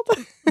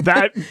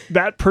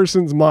 that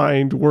person's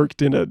mind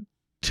worked in a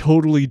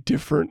totally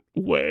different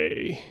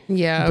way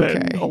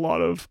than a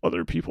lot of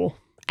other people.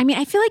 I mean,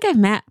 I feel like I've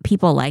met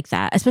people like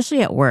that,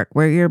 especially at work,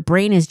 where your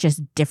brain is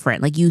just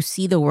different. Like you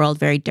see the world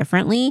very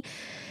differently.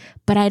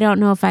 But I don't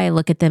know if I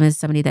look at them as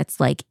somebody that's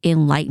like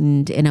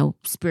enlightened in a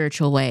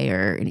spiritual way,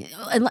 or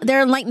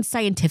they're enlightened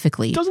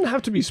scientifically. It doesn't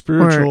have to be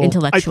spiritual or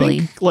intellectually. I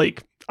think,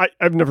 like,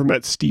 I've never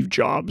met Steve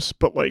Jobs,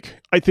 but like,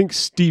 I think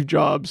Steve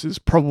Jobs is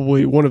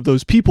probably one of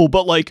those people,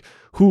 but like,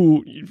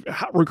 who,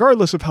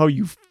 regardless of how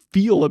you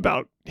feel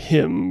about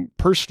him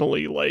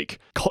personally, like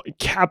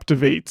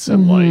captivates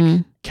and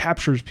like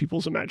captures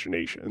people's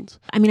imaginations.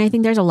 I mean, I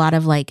think there's a lot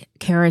of like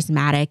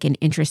charismatic and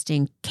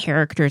interesting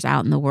characters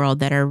out in the world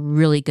that are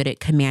really good at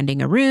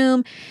commanding a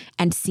room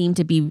and seem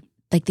to be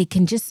like, they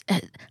can just,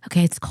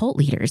 it's cult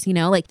leaders,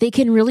 like they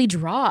can really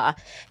draw.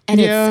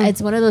 And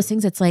it's one of those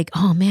things that's like,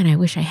 oh man, I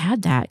wish I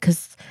had that,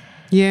 because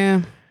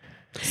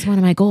it's one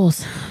of my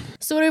goals.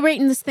 So what are we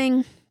rating this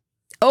thing?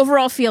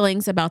 Overall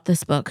feelings about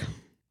this book.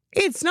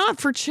 It's not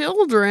for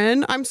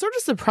children. I'm sort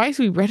of surprised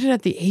we read it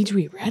at the age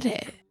we read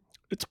it.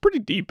 It's pretty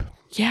deep.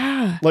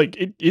 Yeah. Like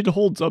it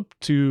holds up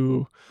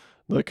to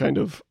the kind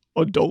of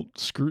adult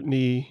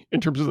scrutiny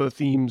in terms of the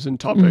themes and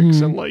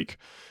topics and like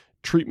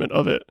treatment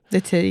of it. The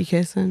titty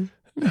kissing.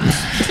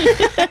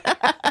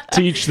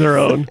 To each their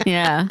own.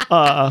 Yeah.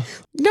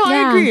 No,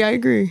 I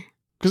agree.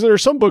 Because there are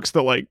some books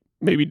that like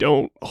maybe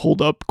don't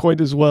hold up quite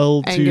as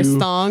well. Angus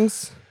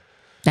Thongs.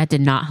 That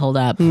did not hold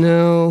up.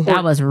 No.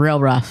 That was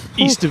real rough.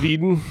 East of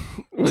Eden,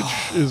 which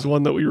is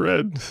one that we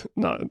read,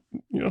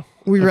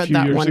 we read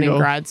that one ago. in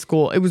grad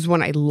school. It was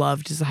one I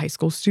loved as a high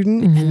school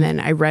student. And then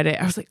I read it.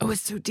 I was like, oh,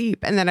 it's so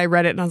deep. And then I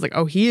read it and I was like,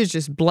 oh, he is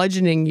just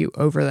bludgeoning you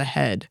over the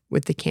head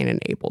with the Cain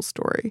and Abel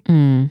story.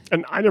 And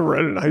I never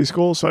read it in high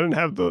school, so I didn't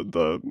have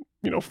the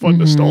fun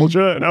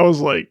nostalgia. And I was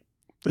like,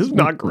 this is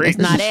not great. It's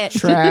not it.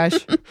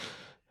 Trash.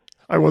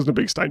 I wasn't a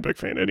big Steinbeck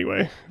fan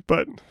anyway,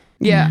 but...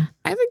 Yeah,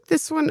 I think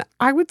this one,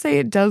 I would say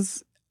it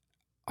does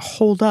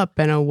hold up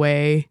in a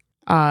way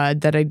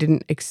that I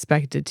didn't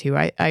expect it to.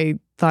 I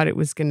thought it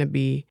was going to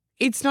be,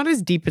 it's not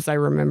as deep as I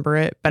remember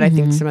it, but I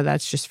think some of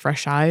that's just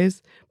fresh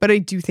eyes. But I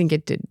do think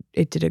it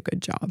did a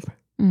good job.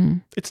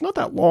 It's not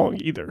that long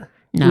either,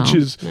 No. which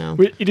is,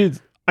 it is,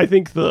 I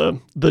think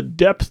the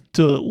depth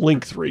to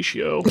length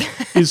ratio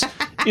is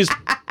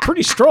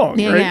pretty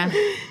strong, right? Yeah.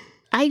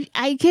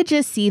 I could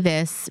just see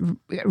this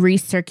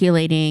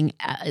recirculating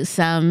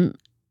some...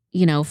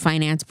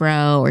 finance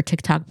bro or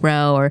TikTok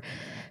bro or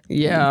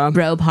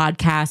bro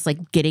podcast,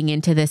 like getting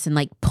into this and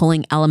like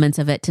pulling elements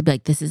of it to be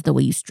like, this is the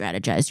way you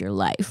strategize your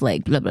life,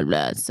 like blah, blah,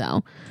 blah.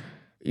 So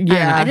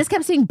I just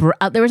kept seeing,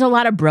 there was a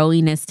lot of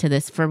broiness to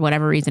this for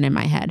whatever reason in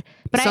my head.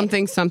 But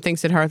something,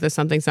 Siddhartha,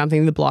 something,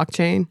 the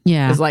blockchain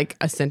is like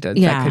a sentence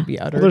that could be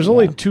uttered. Well, there's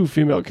only 2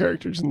 female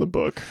characters in the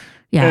book.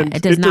 Yeah, and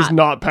it does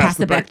not pass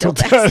the Bechdel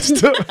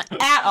test.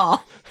 At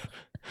all.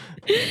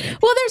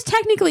 Well, there's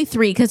technically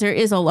 3 because there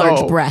is a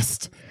large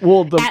breast.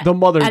 Well, the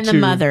mother and too. the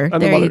mother.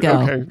 And there the mother. You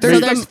go. Okay.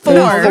 There's 4.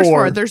 There's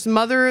 4. There's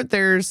mother.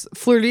 There's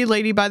flirty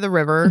lady by the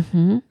river.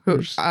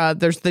 There's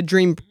the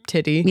dream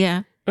titty.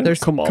 Yeah. There's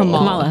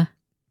Kamala.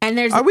 And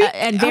there's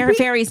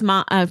Fairy's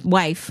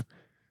wife.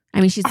 I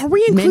mean, she's. Are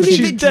we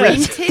including the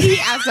dream titty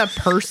as a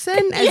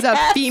person, as a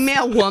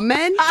female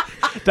woman?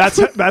 That's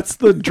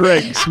the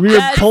dregs. We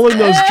were pulling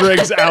those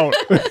dregs out.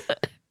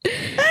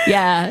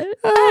 Yeah,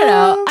 I don't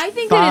know. I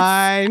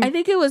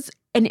think it was,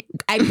 and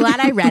I'm glad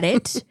I read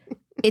it.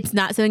 It's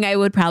not something I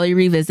would probably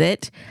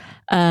revisit.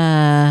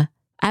 I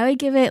would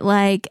give it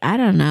like, I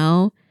don't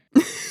know,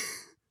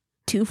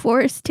 2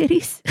 forest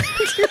titties.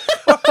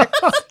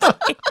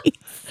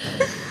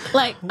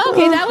 Like,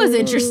 okay, that was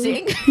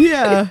interesting.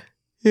 Yeah.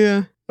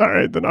 All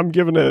right, then I'm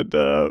giving it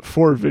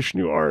 4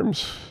 Vishnu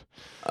arms.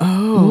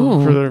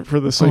 Oh, for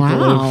the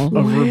cycle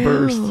of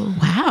rebirth.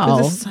 Wow,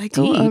 for the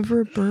cycle of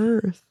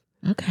rebirth.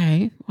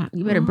 Okay, well,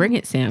 you better bring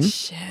it, Sam.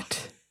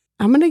 Shit,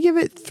 I'm gonna give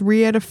it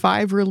 3 out of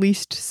 5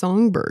 released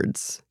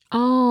songbirds.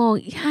 Oh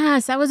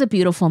yes, that was a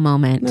beautiful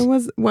moment. It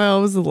was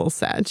a little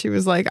sad. She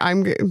was like,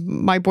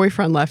 my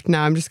boyfriend left.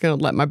 Now I'm just gonna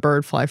let my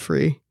bird fly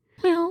free.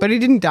 Well, but he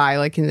didn't die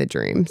like in the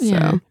dream.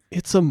 Yeah. So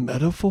it's a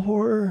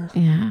metaphor.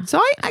 Yeah. So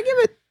I give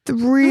it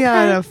 3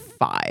 out of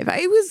 5.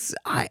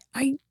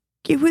 I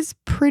it was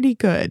pretty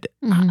good.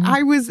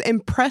 I was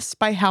impressed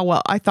by how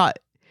well I thought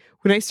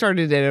when I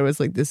started it. I was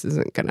like, this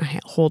isn't going to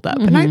hold up.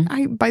 And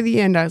I by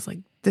the end, I was like,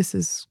 this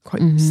is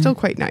still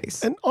quite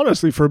nice. And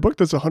honestly, for a book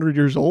that's 100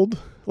 years old,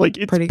 like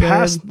it's Pretty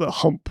past good. the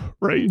hump,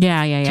 right?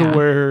 Yeah. To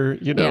where,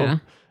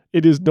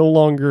 it is no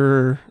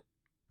longer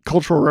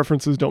cultural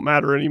references don't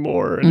matter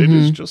anymore. And it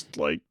is just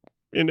like,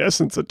 in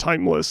essence, a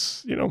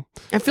timeless,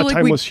 I feel like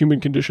timeless human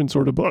condition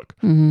sort of book.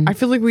 I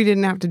feel like we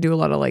didn't have to do a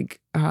lot of like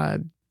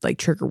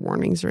trigger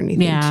warnings or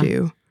anything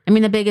too. I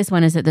mean, the biggest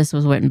one is that this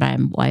was written by a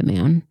white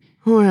man.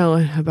 Well,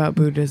 about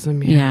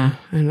Buddhism, in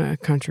a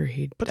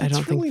country but I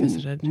don't really think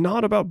visited.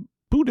 Not about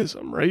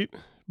Buddhism, right?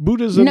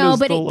 Buddhism is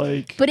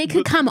but it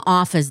could come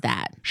off as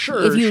that.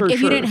 Sure, if you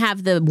sure. didn't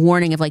have the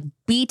warning of like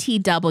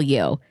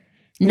BTW,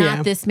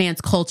 not this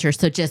man's culture,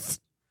 so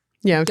just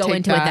go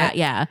into that.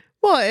 Yeah.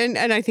 Well,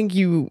 and I think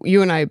you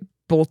and I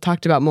both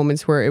talked about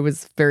moments where it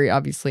was very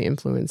obviously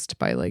influenced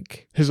by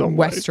like his own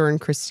Western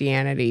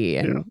Christianity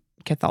and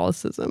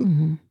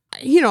Catholicism.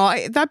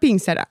 That being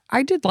said,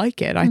 I did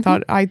like it. I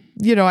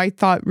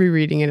thought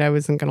rereading it, I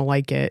wasn't going to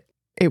like it.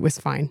 It was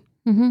fine.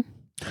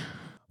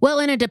 Well,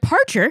 in a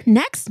departure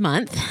next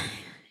month,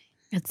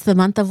 it's the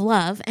month of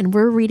love, and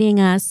we're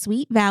reading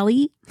Sweet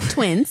Valley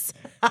Twins,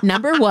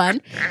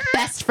 #1,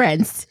 Best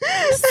Friends.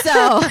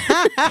 So,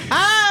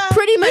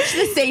 pretty much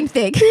the same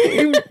thing.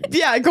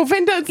 Yeah, go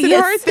find out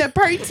Siddhartha,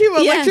 part 2,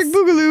 Electric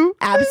Boogaloo.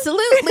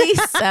 Absolutely.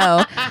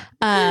 So,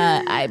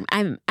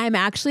 I'm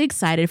actually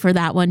excited for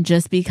that one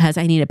just because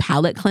I need a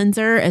palate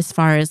cleanser as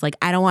far as like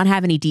I don't want to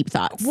have any deep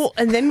thoughts. Well,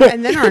 and then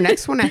our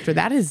next one after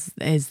that is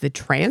the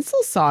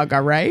Transl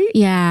Saga, right?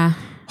 Yeah.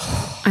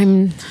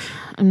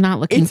 I'm not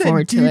looking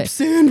forward to it. It's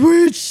a deep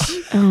sandwich.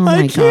 Oh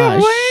my gosh.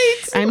 Can't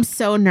wait. I'm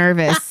so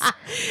nervous.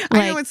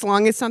 I know it's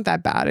long. It's not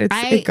that bad.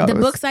 It goes. The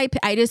books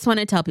I just want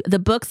to tell people, the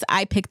books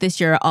I picked this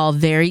year are all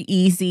very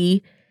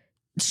easy,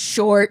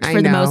 short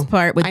for the most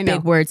part with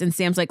big words. And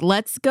Sam's like,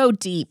 let's go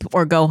deep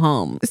or go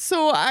home.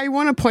 So I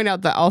want to point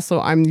out that also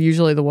I'm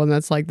usually the one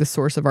that's like the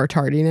source of our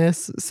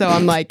tardiness. So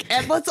I'm like,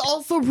 and let's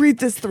also read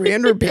this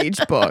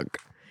 300-page book.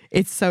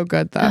 It's so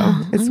good,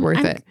 though. It's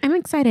worth it. I'm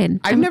excited.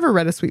 I've never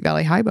read a Sweet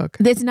Valley High book.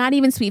 It's not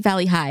even Sweet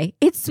Valley High.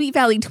 It's Sweet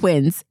Valley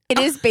Twins. It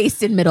is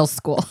based in middle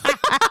school.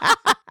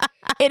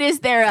 It is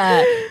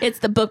it's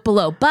the book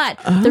below. But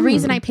the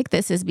reason I picked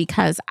this is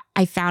because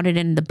I found it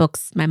in the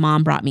books my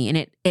mom brought me, and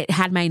it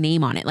had my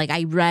name on it. Like,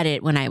 I read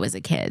it when I was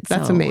a kid.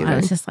 That's amazing. I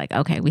was just like,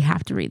 okay, we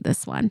have to read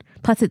this one.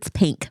 Plus, it's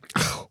pink.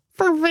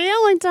 For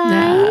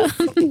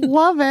Valentine's.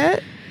 Love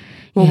it.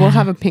 Well, we'll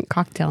have a pink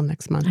cocktail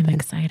next month. I'm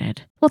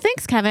excited. Well,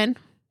 thanks, Kevin.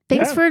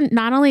 Thanks for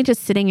not only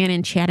just sitting in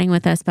and chatting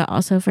with us, but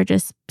also for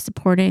just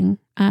supporting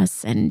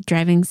us and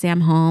driving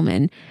Sam home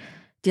and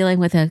dealing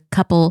with a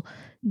couple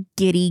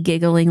giddy,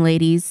 giggling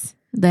ladies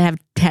that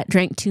have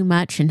drank too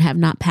much and have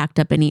not packed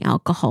up any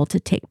alcohol to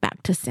take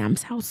back to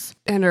Sam's house.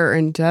 And are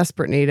in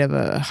desperate need of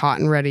a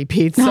hot and ready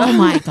pizza. Oh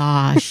my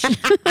gosh.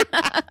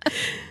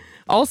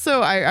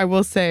 Also, I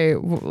will say,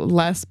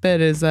 last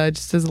bit is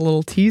just as a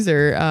little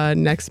teaser.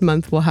 Next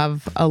month, we'll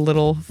have a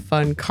little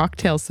fun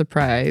cocktail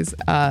surprise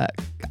a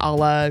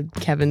la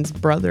Kevin's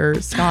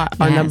brother, Scott,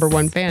 our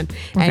 #1 fan,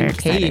 and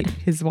Kate,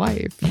 his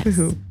wife,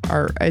 who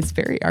is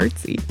very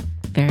artsy.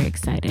 Very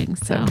exciting.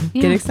 So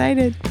get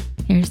excited.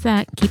 Here's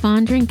that. Keep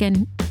on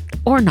drinking.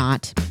 Or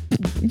not.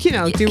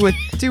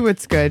 Do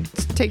what's good.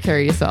 Take care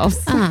of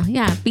yourselves.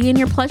 Be in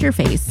your pleasure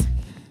phase.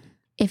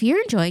 If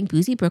you're enjoying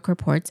Boozy Book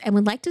Reports and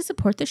would like to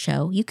support the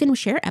show, you can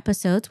share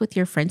episodes with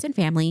your friends and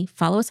family,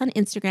 follow us on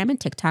Instagram and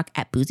TikTok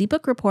at Boozy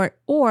Book Report,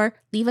 or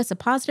leave us a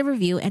positive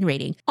review and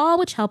rating, all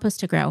which help us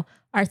to grow.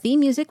 Our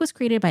theme music was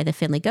created by the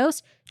Finley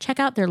Ghost. Check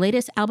out their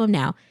latest album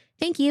now.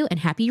 Thank you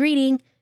and happy reading.